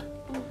happen, is it?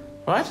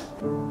 Right?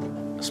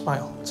 A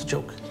smile, it's a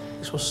joke.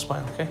 You're supposed to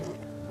smile, OK?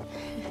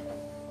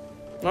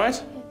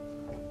 Right?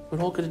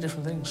 We're all good at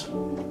different things.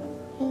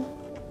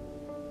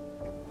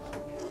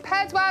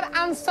 Pedwar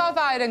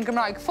ansoddair yn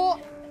Gymraeg. Four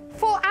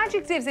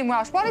adjectives in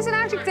Welsh. What is an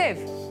adjective?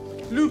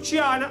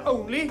 Luciana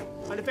only,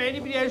 and if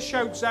anybody else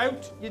shouts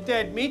out, you're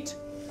dead meat.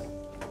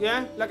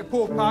 Yeah, like a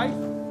pork pie.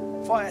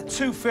 If I had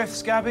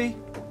 2/5, Gabby,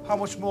 how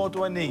much more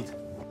do I need?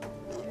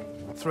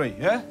 3,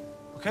 yeah?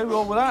 OK, we're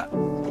all with that?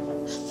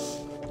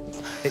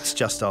 It's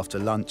just after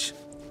lunch,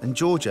 and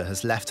Georgia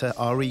has left her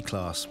RE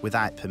class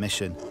without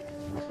permission.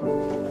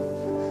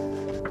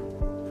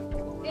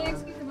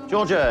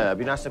 Georgia, I've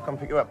been asked to come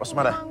pick you up. What's the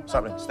matter? What's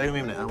happening? Stay with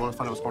me a minute. I want to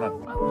find out what's going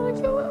on. I want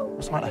to go out.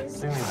 What's the matter?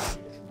 Stay with me.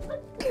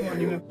 Come on,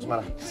 you move. What's the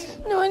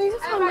matter? No, I need to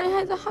find my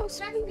head of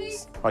house,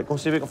 please. Right, go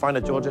see if you can find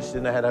her, Georgia. She's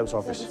in the head house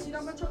office.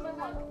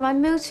 My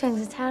mood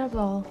swings are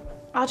terrible.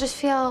 I'll just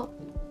feel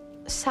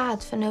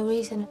sad for no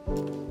reason.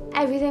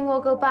 Everything will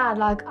go bad.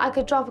 Like, I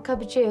could drop a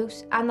cup of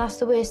juice, and that's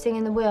the worst thing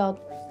in the world.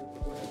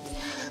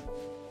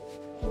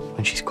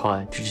 When she's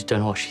quiet, you just don't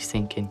know what she's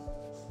thinking.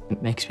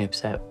 It makes me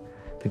upset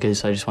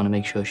because I just want to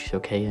make sure she's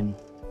okay, and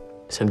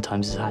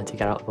sometimes it's hard to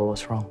get out of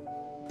what's wrong.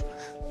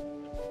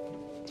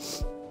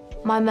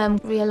 My mum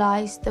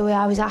realised the way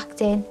I was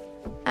acting,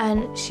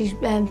 and she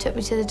took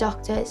me to the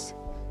doctors.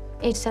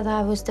 It said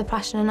I was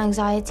depression and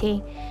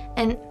anxiety,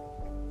 and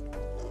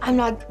I'm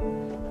like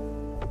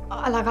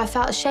I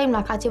felt ashamed,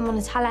 like I didn't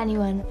want to tell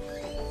anyone.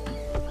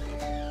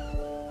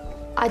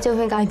 I don't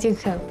think I do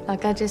cope.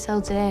 Like, I just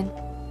hold it in,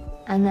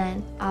 and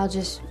then I'll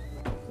just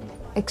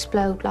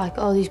explode. Like,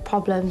 all these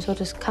problems will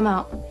just come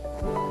out.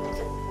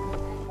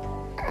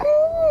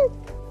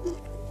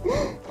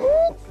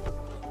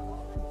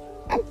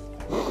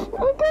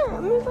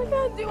 I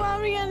can't do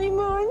Harry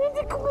anymore. I need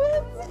to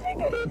quit. I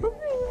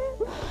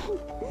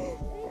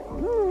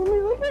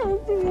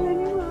can't do it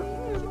anymore.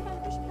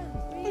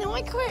 No,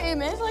 I quit him,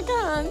 Miss. I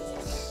can't.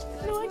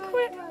 No, I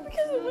quit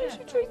because of the way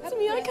she treats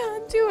me. I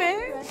can't do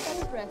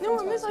it.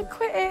 No, Miss, I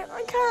quit it.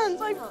 I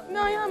can't.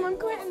 I'm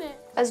quitting it.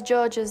 As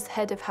Georgia's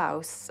head of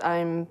house,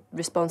 I'm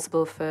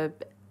responsible for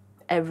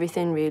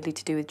everything really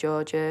to do with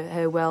Georgia,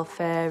 her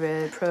welfare,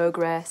 her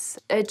progress,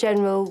 her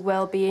general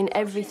well-being,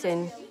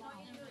 everything.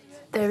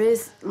 There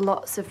is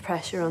lots of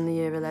pressure on the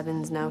Year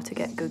 11s now to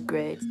get good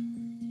grades.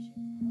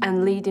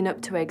 And leading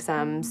up to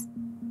exams,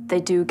 they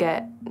do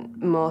get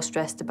more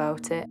stressed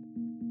about it.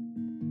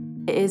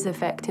 It is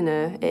affecting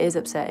her, it is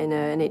upsetting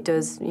her, and it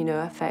does, you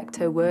know, affect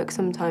her work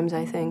sometimes,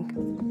 I think.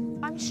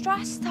 I'm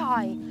stressed,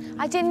 Ty.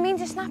 I didn't mean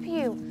to snap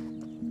you.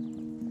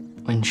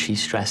 When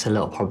she's stressed, a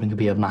little problem can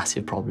be a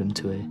massive problem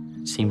to her.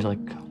 It seems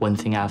like one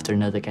thing after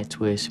another gets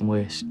worse and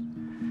worse.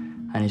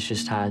 And it's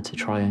just hard to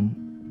try and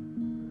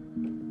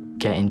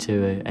get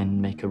into her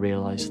and make her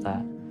realise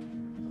that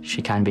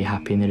she can be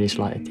happy and there is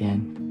light at the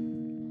end.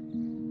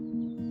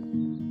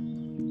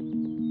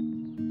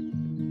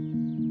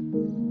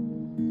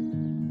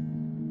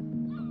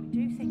 I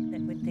do think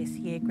that with this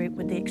year group,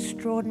 with the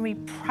extraordinary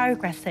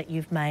progress that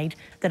you've made,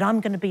 that I'm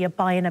going to be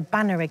buying a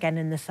banner again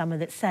in the summer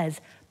that says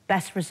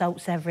best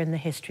results ever in the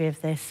history of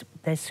this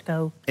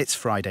school. It's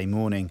Friday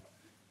morning.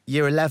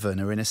 Year 11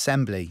 are in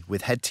assembly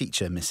with head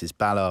teacher Mrs.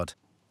 Ballard.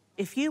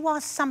 If you are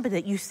somebody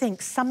that you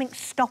think something's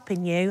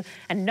stopping you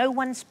and no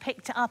one's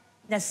picked it up,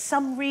 there's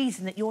some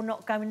reason that you're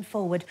not going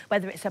forward,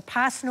 whether it's a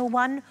personal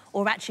one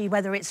or actually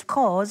whether it's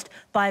caused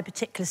by a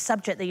particular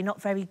subject that you're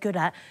not very good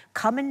at,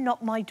 come and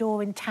knock my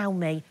door and tell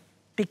me,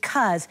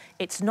 because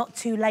it's not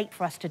too late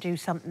for us to do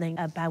something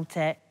about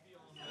it.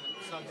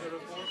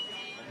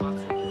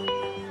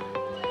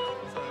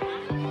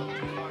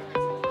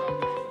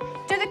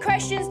 Do the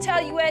questions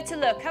tell you where to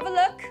look? Have a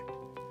look.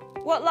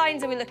 What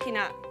lines are we looking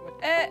at?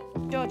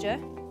 Georgia?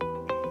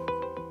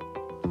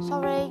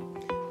 Sorry.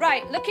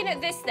 Right, looking at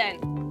this then.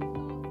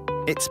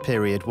 It's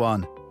period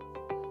 1,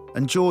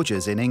 and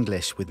Georgia's in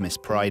English with Miss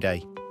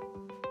Priday.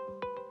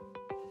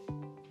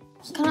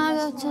 Can I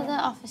go to the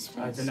office,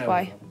 please? I don't know.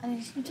 Why? I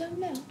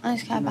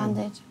just get a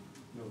bandage.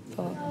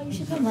 For?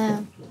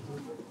 No.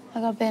 I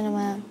got a burn on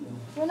my arm.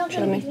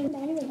 Show me.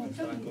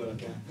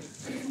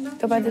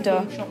 Go by the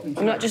door.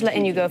 I'm not just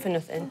letting you go for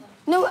nothing.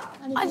 No,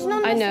 I did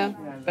not. I know,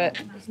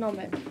 but... It's not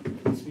me.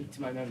 Speak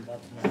to my mum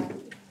about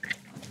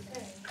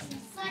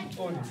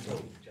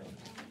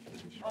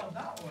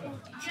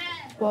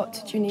What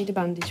did you need a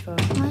bandage for?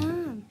 My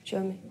arm. Show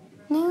me.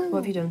 No. What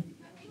have you done?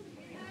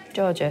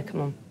 Georgia,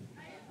 come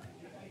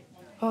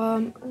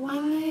on.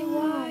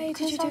 Why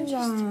did you do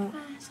that?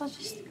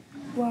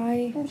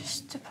 Why? I'm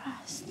just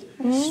depressed.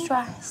 I'm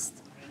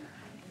stressed.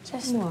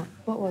 Just What?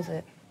 What was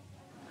it?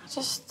 I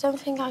just don't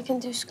think I can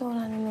do school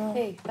anymore.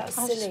 Hey, that's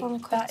I silly. just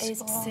want to quit That is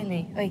school.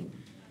 silly. Hey,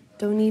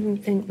 don't even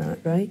think that,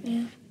 right?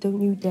 Yeah.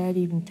 Don't you dare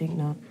even think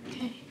that.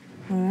 Okay.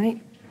 All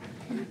right?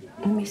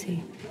 Let me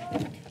see.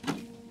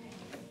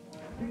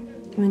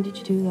 When did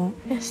you do that?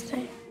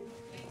 Yesterday.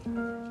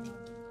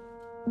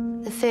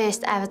 The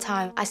first ever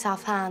time I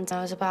self-harmed,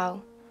 I was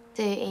about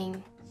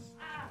 13.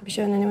 Have you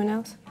shown anyone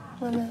else?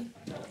 No.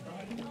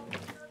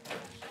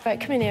 Right,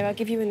 come in here. I'll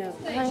give you a note.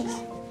 Thanks.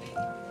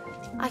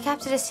 I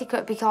kept it a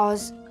secret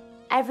because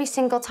every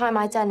single time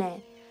I'd done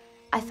it,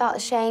 I felt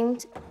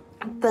ashamed.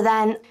 But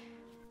then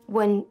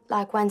when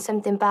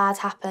something bad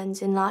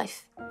happens in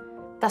life,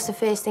 that's the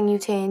first thing you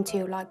turn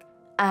to,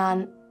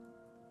 and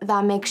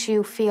that makes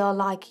you feel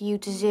like you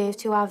deserve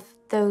to have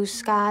those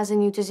scars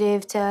and you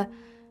deserve to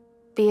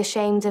be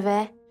ashamed of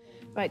it.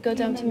 Right, go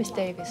down to Miss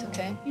Davis,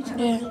 okay?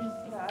 Yeah.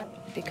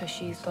 Because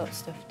she's got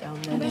stuff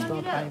down there that's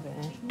more private,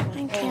 eh?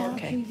 Thank you.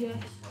 Okay.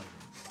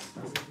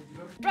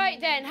 Right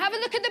then, have a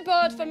look at the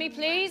board for me,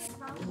 please.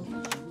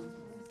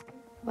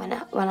 When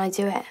I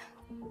do it,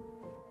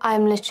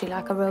 I'm literally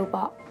like a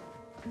robot.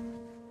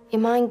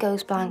 Your mind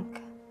goes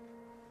blank.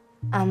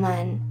 And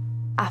then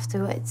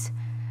afterwards,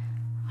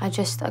 I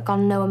got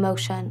no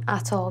emotion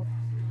at all.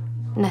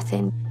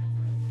 Nothing.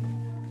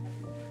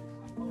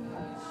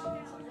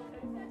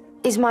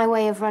 It's my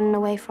way of running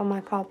away from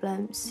my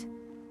problems.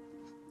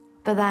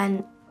 But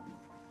then,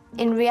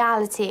 in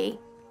reality,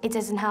 it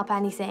doesn't help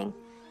anything.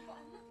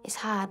 It's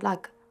hard,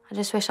 like, I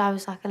just wish I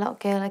was like a little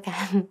girl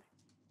again.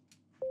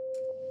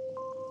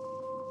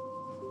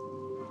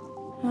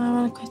 I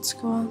want to quit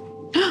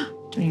school.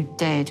 Don't you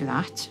dare do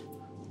that.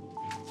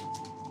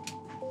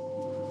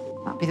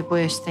 That'd be the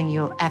worst thing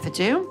you'll ever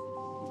do.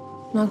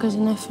 Not good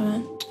enough for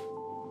it.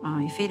 Oh,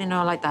 you're feeling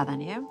all like that then,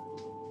 you?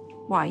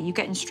 Why, you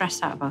getting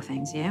stressed out about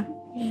things, you?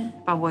 Yeah.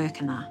 About work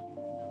and that?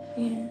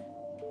 Yeah.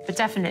 But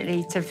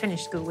definitely to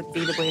finish school would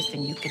be the worst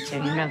thing you could do,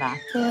 you know that?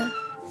 Yeah.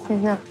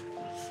 No.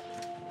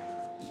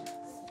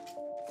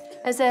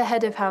 As a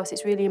head of house,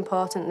 it's really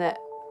important that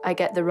I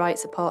get the right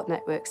support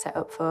network set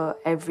up for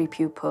every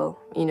pupil.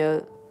 You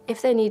know,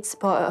 if they need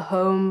support at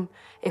home,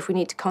 if we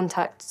need to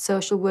contact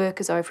social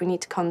workers or if we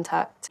need to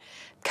contact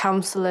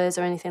counsellors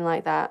or anything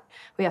like that,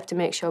 we have to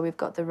make sure we've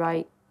got the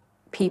right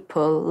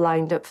people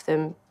lined up for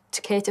them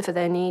to cater for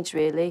their needs,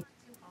 really.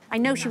 I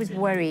know she was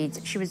worried.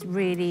 She was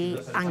really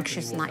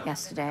anxious in that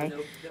yesterday.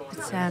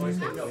 But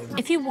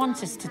if you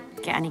want us to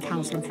get any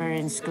counselling for her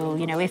in school,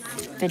 you know, if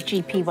the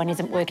GP one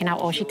isn't working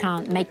out or she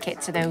can't make it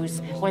to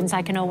those ones,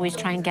 I can always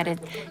try and get her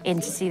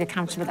in to see the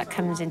counsellor that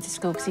comes into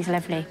school because he's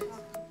lovely.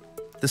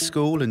 The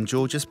school and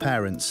Georgia's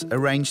parents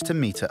arranged to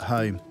meet at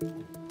home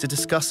to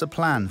discuss a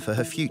plan for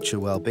her future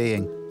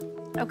well-being.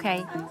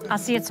 OK, I'll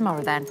see you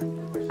tomorrow then.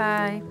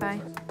 Bye,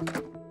 bye.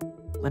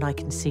 When I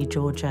can see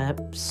Georgia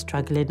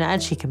struggling,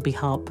 and she can be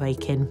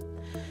heartbreaking.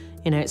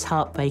 You know, it's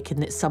heartbreaking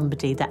that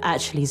somebody that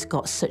actually has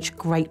got such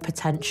great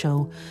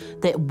potential,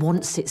 that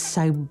wants it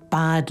so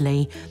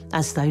badly,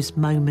 as those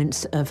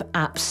moments of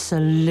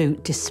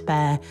absolute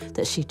despair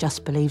that she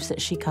just believes that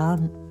she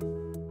can't.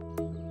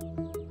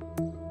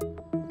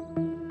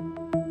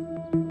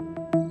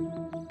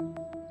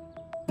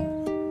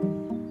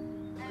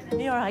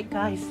 You all right,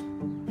 guys?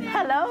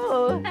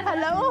 Hello,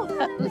 hello.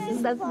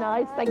 That's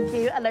nice, thank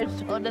you. Hello,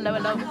 Sean, hello,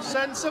 hello.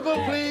 Sensible,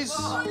 please.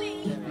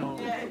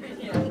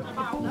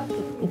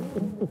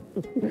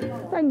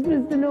 Thanks,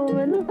 Mr.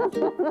 Norman.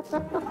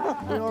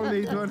 We all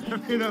need one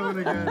every now and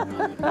again.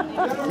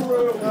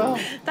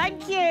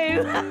 Thank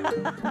you.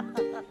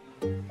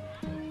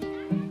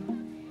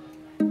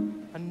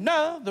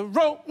 Another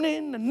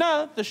opening,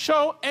 another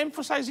show.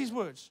 Emphasise these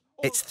words.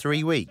 It's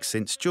 3 weeks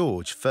since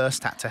George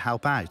first had to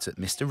help out at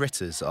Mr.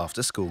 Ritter's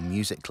after-school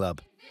music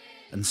club.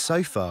 And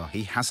so far,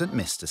 he hasn't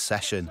missed a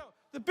session.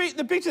 The beat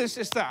of this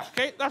is that,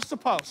 OK? That's the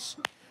pulse.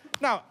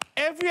 Now,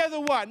 every other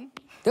one...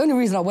 The only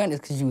reason I went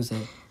is because you was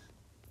there.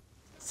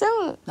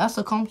 So... That's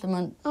a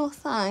compliment. Oh,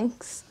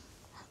 thanks.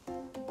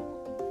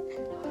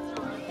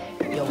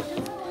 Yo.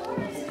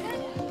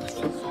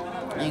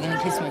 Are you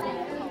gonna kiss me?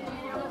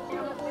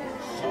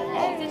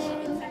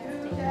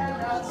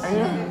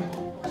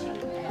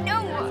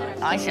 No!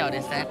 I showed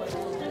this then.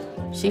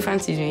 She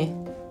fancies me,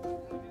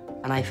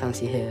 and I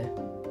fancy her.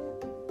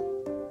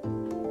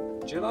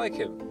 Do you like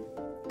him?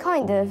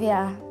 Kind of,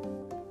 yeah.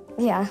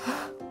 Yeah.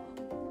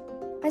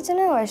 I don't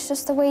know, it's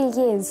just the way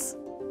he is.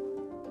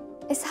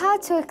 It's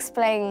hard to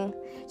explain.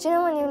 Do you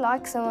know when you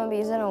like someone but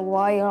you don't know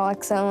why you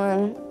like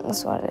someone?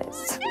 That's what it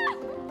is.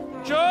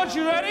 George,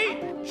 you ready?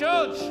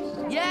 George?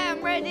 Yeah,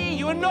 I'm ready.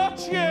 You are not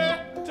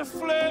here to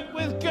flirt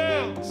with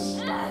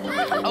girls.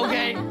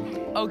 OK,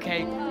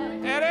 OK.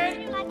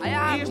 Erin? I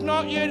am. He is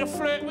not here to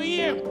flirt with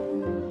you.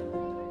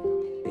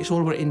 It's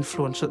all about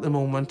influence at the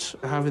moment.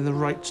 Having the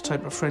right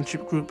type of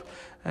friendship group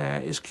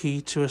is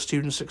key to a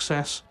student's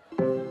success.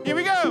 Here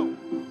we go.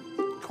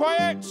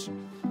 Quiet.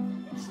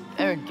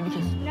 Erin, give me a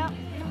kiss. No.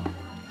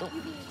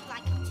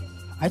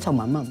 I told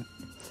my mum.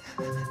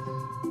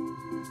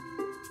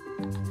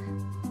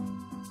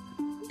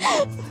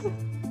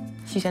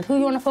 She said, who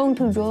you on the phone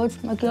to, George?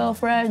 My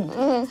girlfriend.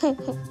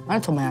 I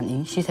told my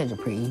auntie. She said you're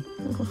pretty.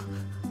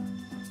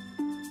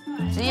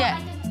 Is he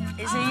yet?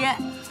 Is he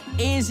yet?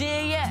 Is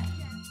he yet?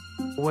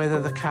 Whether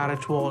the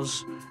carrot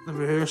was the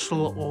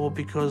rehearsal or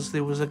because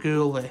there was a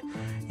girl there,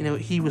 you know,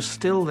 he was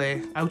still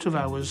there, out of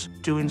hours,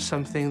 doing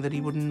something that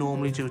he wouldn't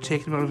normally do,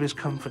 taking him out of his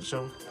comfort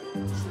zone.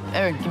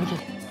 Erin, give me a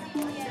kiss.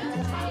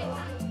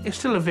 It's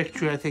still a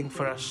victory, I think,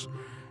 for us.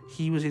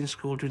 He was in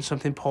school doing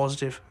something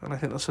positive, and I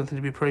think that's something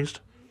to be praised.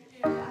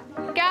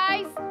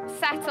 Guys,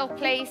 settle,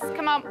 please.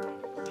 Come on.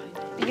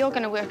 You're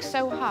going to work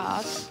so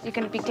hard, you're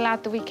going to be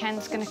glad the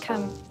weekend's going to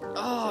come.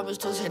 Oh, I was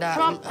told to say that.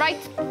 Come on, right.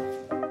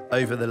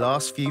 Over the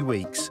last few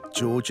weeks,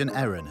 George and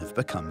Erin have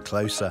become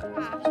closer.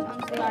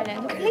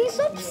 Please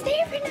stop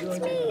staring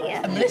at me.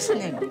 I'm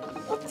listening.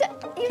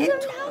 You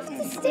don't have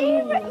to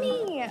stare at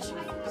me.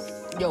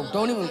 Yo,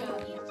 don't even...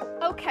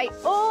 OK,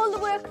 all the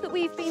work that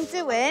we've been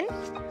doing,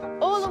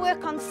 all the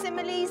work on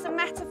similes and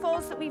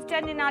metaphors that we've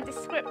done in our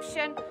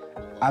description.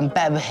 I'm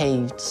better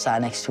behaved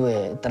sat next to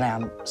her than I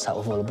am sat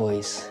with all the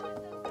boys.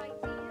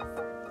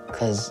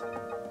 Because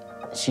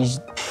she's...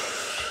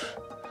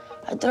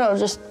 I don't know,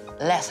 just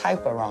less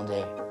hyper around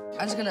here.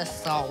 I'm just gonna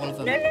start one of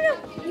them. No.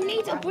 You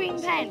need a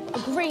green pen. A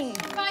green.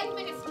 5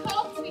 minutes,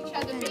 talk to each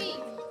other, please.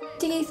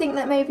 Do you think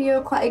that maybe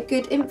you're quite a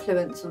good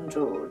influence on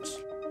George?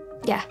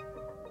 Yeah,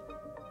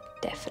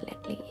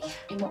 definitely.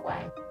 In what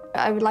way?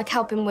 I would like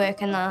help him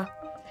work and that,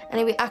 and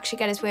he would actually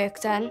get his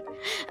work done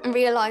and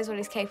realise what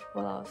he's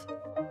capable of.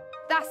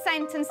 That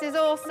sentence is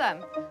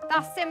awesome.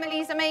 That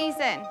simile's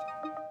amazing.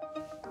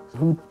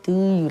 Who do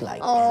you like?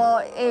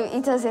 Oh,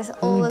 he does this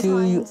all the time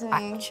Who do you to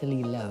me.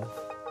 actually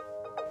love?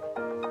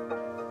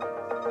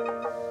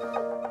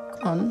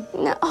 Come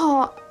on. No,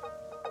 oh,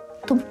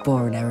 Don't be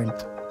boring, Erin.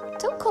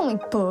 don't call me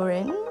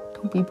boring.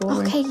 Don't be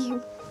boring. Okay,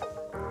 you.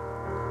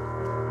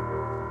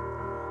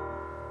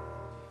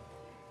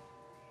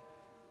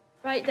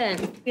 Right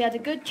then, we had a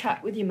good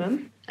chat with your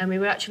mum, and we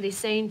were actually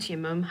saying to your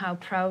mum how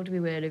proud we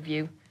were of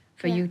you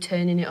for you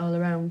turning it all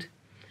around.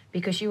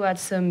 Because you had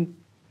some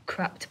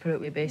crap to put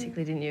up with,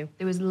 basically, didn't you?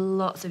 There was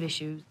lots of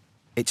issues.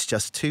 It's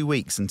just 2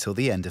 weeks until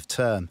the end of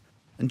term,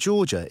 and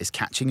Georgia is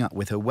catching up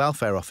with her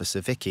welfare officer,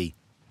 Vicky,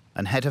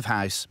 and head of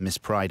house, Miss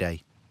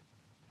Priday.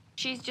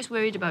 She's just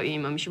worried about you,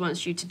 Mum. She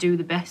wants you to do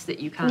the best that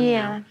you can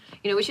Yeah. now.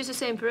 You know, which is the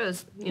same for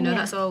us. You know,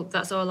 Yeah.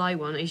 that's all I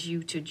want, is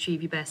you to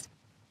achieve your best.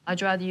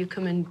 I'd rather you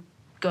come and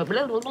go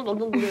blah, blah, blah, blah,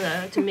 blah,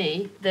 blah, to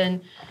me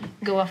than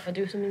go off and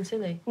do something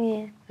silly.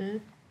 Yeah. Yeah?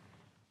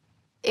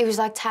 It was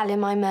like telling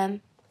my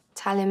mum,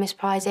 telling Miss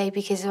Priday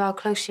because of how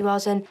close she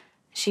was, and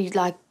she,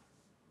 like,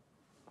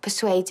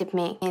 persuaded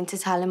me into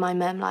telling my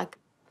mum, like,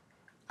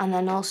 and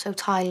then also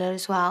Tyler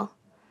as well.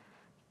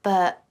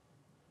 But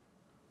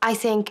I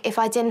think if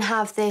I didn't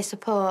have their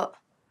support,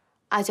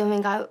 I don't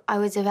think I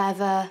would have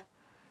ever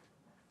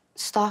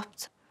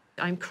stopped.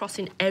 I'm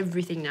crossing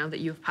everything now that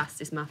you've passed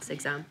this maths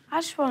exam. I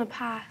just want to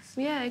pass.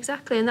 Yeah,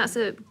 exactly, and that's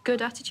a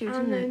good attitude,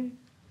 isn't it?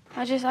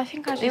 I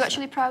think I just... Are you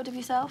actually proud of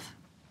yourself?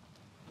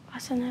 I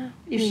don't know.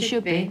 You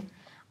should be.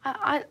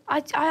 I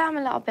am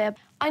a little bit.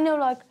 I know,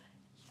 like,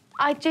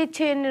 I did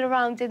turn it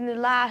around in the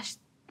last,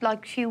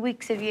 like, few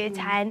weeks of year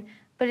 10,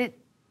 but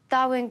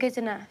that wasn't good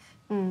enough.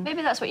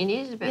 Maybe that's what you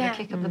needed, a bit of a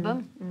kick up the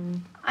bum.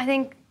 I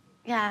think,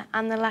 yeah,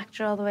 and the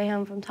lecture all the way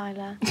home from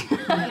Tyler.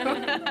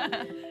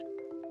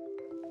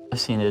 I've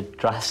seen a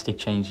drastic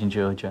change in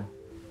Georgia.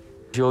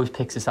 She always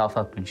picks herself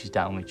up when she's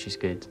down, which is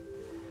good.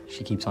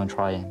 She keeps on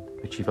trying,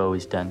 which you've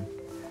always done.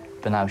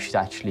 But now she's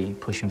actually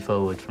pushing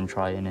forward from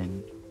trying,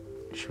 and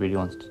she really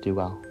wants to do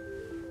well.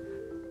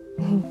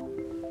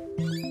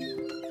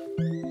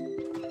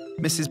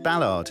 Mrs.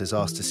 Ballard has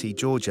asked to see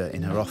Georgia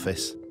in her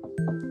office.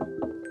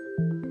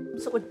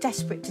 Sort of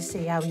desperate to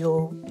see how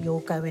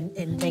you're going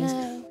in things.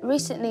 No.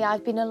 Recently,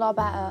 I've been a lot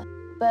better,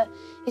 but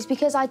it's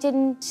because I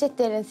didn't sit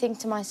there and think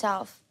to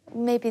myself,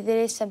 maybe there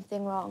is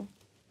something wrong.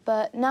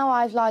 But now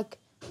I've, like,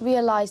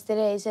 realised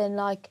there is, and,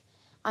 like,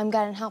 I'm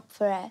getting help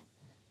for it.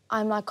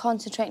 I'm, like,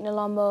 concentrating a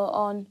lot more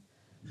on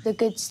the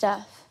good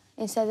stuff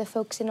instead of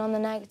focusing on the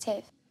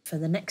negative. For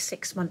the next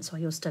 6 months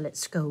while you're still at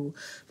school,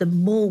 the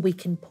more we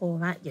can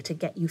pour at you to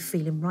get you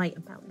feeling right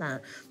about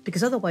that.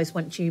 Because otherwise,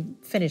 once you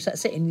finish that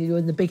sitting, you're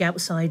in the big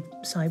outside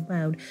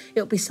world,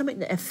 it'll be something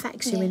that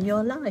affects you in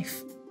your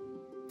life.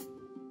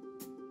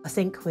 I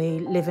think we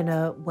live in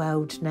a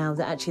world now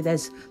that actually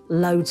there's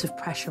loads of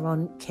pressure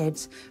on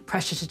kids,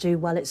 pressure to do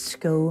well at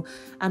school,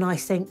 and I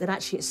think that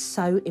actually it's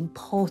so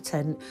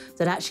important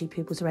that actually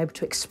pupils are able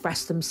to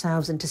express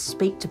themselves and to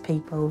speak to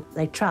people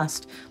they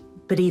trust,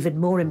 but even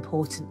more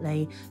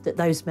importantly, that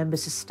those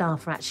members of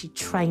staff are actually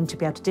trained to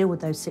be able to deal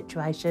with those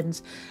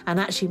situations and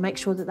actually make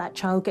sure that that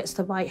child gets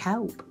the right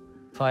help.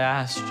 If I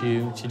asked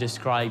you to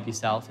describe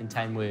yourself in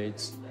 10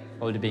 words,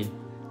 what would it be?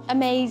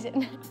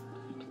 Amazing.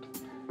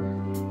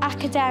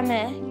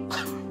 Academic.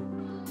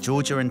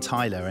 Georgia and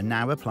Tyler are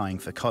now applying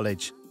for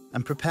college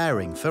and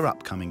preparing for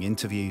upcoming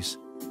interviews.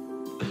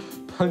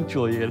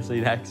 Punctual, you're going to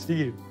say next, do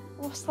you?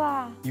 What's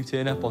that? You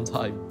turn up on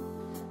time.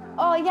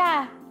 Oh,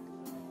 yeah.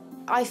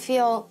 I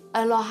feel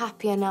a lot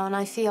happier now, and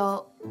I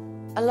feel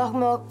a lot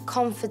more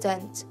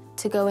confident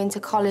to go into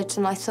college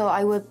than I thought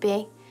I would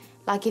be.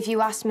 Like, if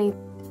you asked me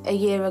a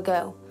year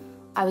ago,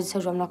 I would have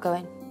told you I'm not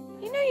going.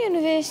 You know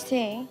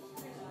university?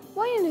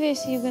 What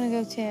university are you going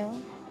to go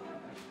to?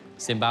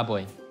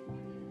 Zimbabwe.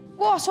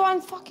 What, so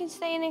I'm fucking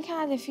staying in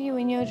Cardiff for you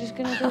and you're just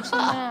going to go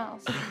somewhere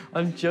else?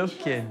 I'm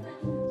joking.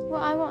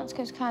 Well, I want to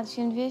go to Cardiff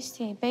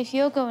University, but if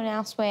you're going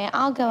elsewhere,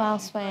 I'll go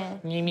elsewhere.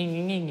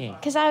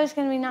 Because I was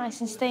going to be nice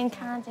and stay in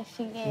Cardiff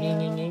for you.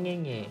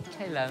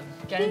 Hello,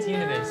 get into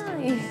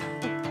university.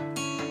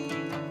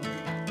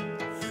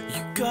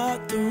 You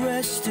got the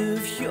rest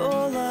of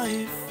your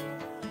life.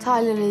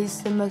 Tyler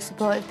is the most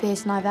supportive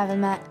person I've ever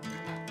met.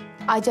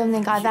 I don't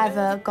think I've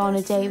ever gone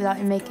a day without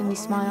him making me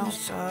smile.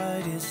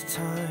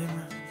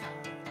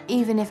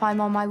 Even if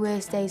I'm on my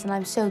worst days and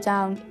I'm so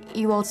down,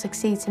 he will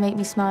succeed to make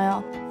me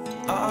smile.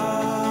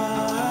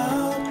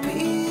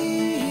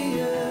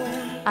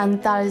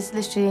 And that is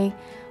literally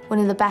one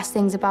of the best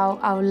things about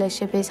our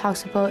relationship, is how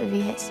supportive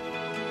he is.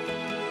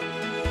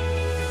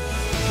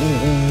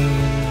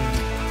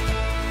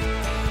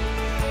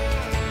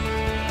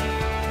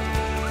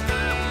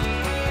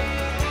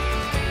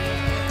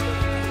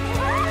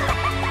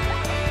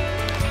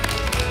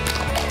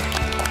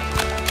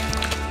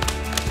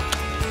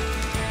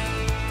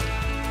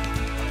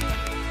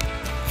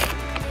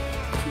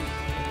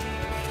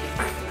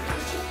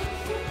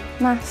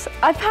 Maths.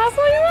 I passed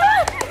my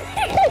maths!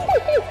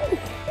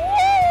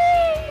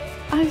 Yay!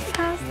 I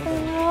passed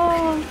it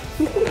all.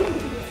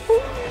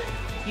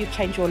 You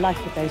changed your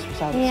life with those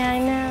results. Yeah, I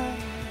know.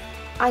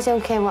 I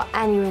don't care what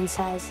anyone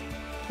says.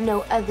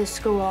 No other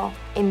school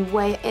in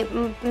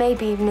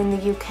maybe even in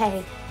the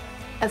UK,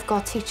 have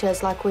got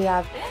teachers like we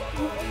have.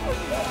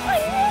 I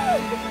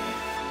know!